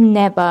we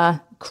never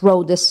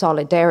grow this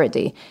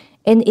solidarity.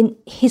 And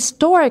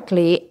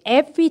historically,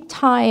 every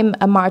time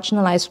a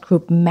marginalized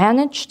group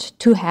managed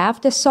to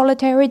have this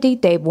solidarity,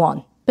 they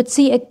won. But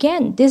see,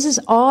 again, this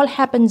all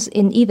happens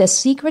in either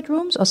secret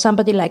rooms or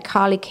somebody like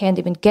Carly can't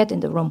even get in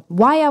the room.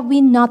 Why are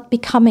we not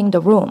becoming the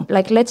room?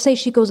 Let's say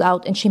she goes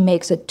out and she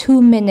makes a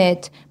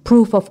 2-minute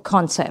proof of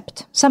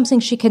concept,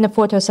 something she can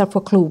afford herself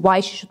for Clue, why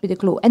she should be the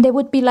Clue. And there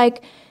would be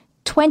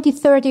 20,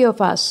 30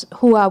 of us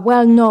who are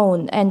well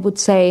known and would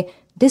say,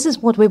 this is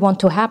what we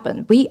want to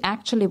happen. We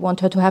actually want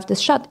her to have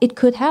this shot. It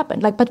could happen.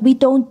 But we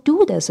don't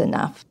do this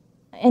enough.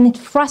 And it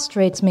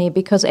frustrates me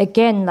because,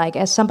 again,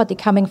 as somebody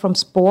coming from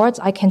sports,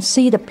 I can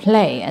see the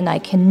play and I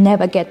can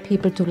never get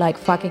people to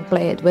fucking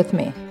play it with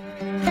me.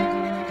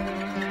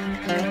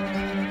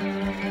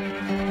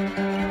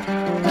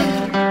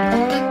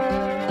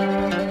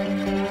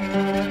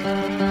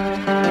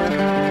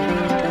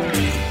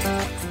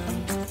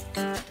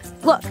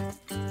 Look,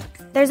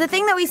 there's a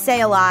thing that we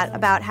say a lot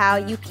about how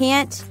you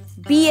can't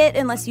be it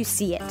unless you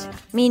see it.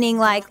 Meaning,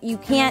 you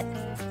can't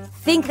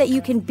think that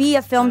you can be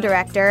a film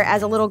director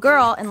as a little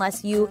girl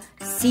unless you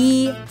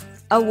see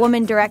a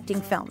woman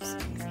directing films.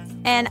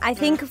 And I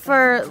think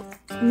for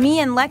me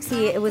and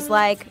Lexi, it was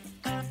like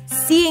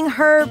seeing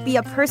her be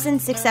a person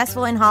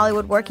successful in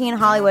Hollywood, working in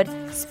Hollywood,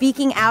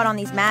 speaking out on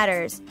these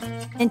matters.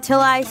 Until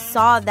I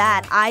saw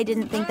that, I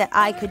didn't think that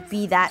I could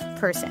be that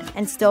person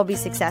and still be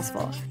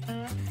successful.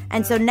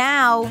 And so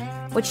now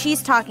what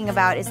she's talking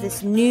about is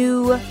this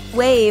new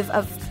wave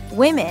of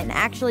women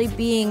actually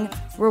being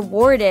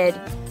rewarded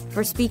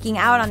for speaking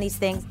out on these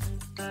things.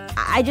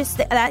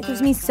 That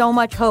gives me so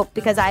much hope,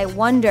 because I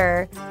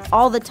wonder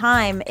all the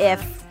time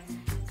if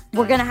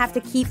we're going to have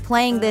to keep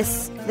playing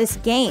this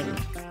game.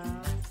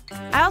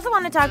 I also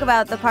want to talk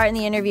about the part in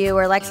the interview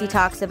where Lexi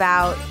talks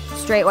about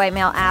straight white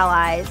male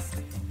allies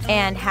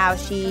and how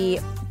she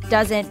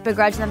doesn't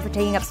begrudge them for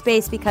taking up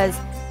space because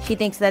she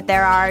thinks that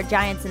there are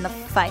giants in the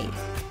fight.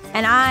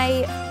 And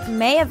I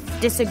may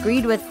have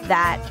disagreed with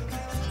that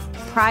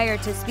prior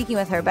to speaking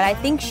with her, but I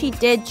think she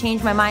did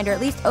change my mind, or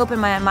at least open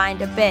my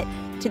mind a bit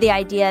to the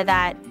idea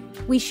that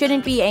we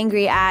shouldn't be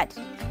angry at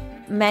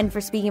men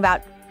for speaking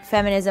about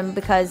feminism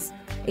because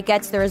it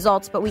gets the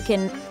results, but we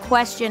can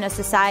question a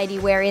society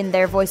wherein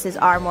their voices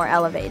are more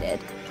elevated.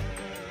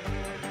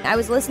 I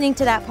was listening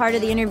to that part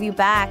of the interview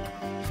back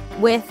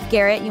with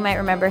Garrett. You might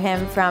remember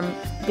him from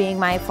being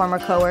my former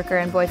coworker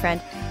and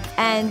boyfriend.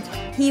 And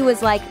he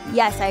was like,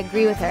 yes, I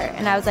agree with her.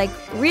 And I was like,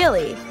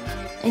 really?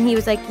 And he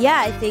was like,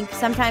 yeah, I think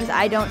sometimes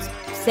I don't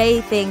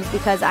say things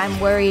because I'm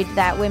worried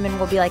that women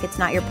will be like, it's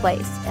not your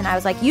place. And I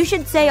was like, you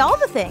should say all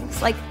the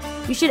things. Like,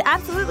 you should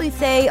absolutely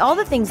say all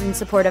the things in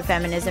support of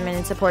feminism and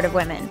in support of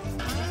women.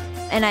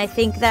 And I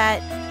think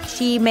that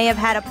she may have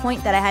had a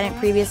point that I hadn't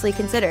previously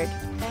considered.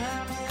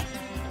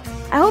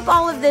 I hope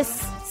all of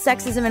this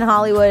sexism in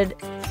Hollywood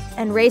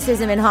and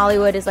racism in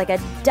Hollywood is like a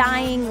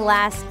dying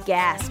last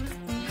gasp.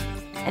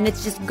 And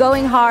it's just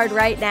going hard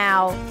right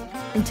now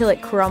until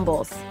it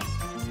crumbles.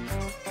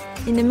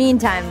 In the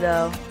meantime,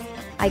 though,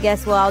 I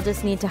guess we'll all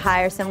just need to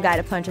hire some guy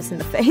to punch us in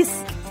the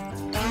face.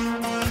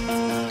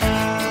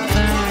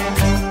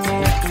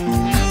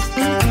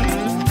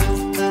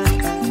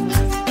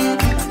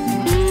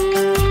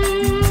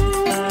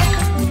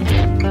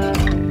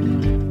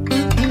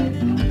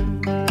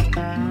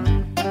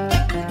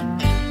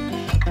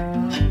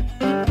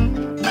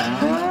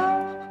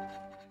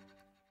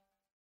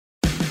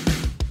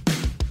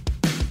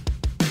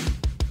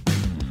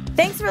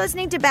 Thanks for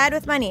listening to Bad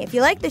with Money. If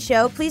you like the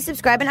show, please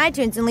subscribe on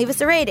iTunes and leave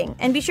us a rating.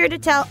 And be sure to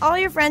tell all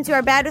your friends who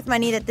are bad with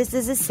money that this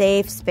is a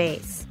safe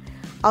space.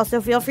 Also,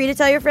 feel free to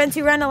tell your friends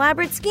who run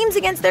elaborate schemes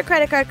against their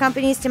credit card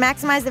companies to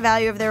maximize the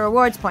value of their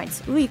rewards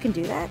points. Ooh, you can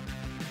do that.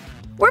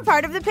 We're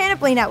part of the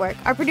Panoply Network.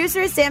 Our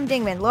producer is Sam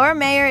Dingman. Laura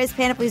Mayer is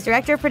Panoply's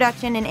Director of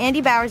Production, and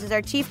Andy Bowers is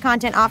our Chief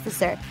Content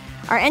Officer.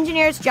 Our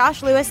engineer is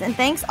Josh Lewis, and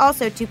thanks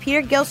also to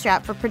Peter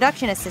Gilstrap for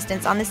production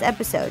assistance on this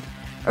episode.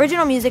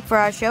 Original music for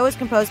our show is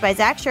composed by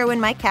Zach Sherwin,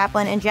 Mike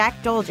Kaplan, and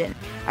Jack Dolgen.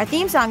 Our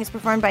theme song is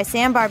performed by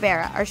Sam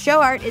Barbera. Our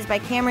show art is by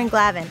Cameron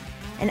Glavin.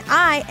 And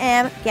I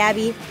am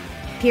Gabby,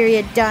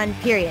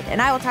 _Dunn_.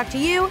 And I will talk to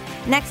you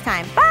next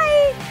time.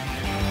 Bye!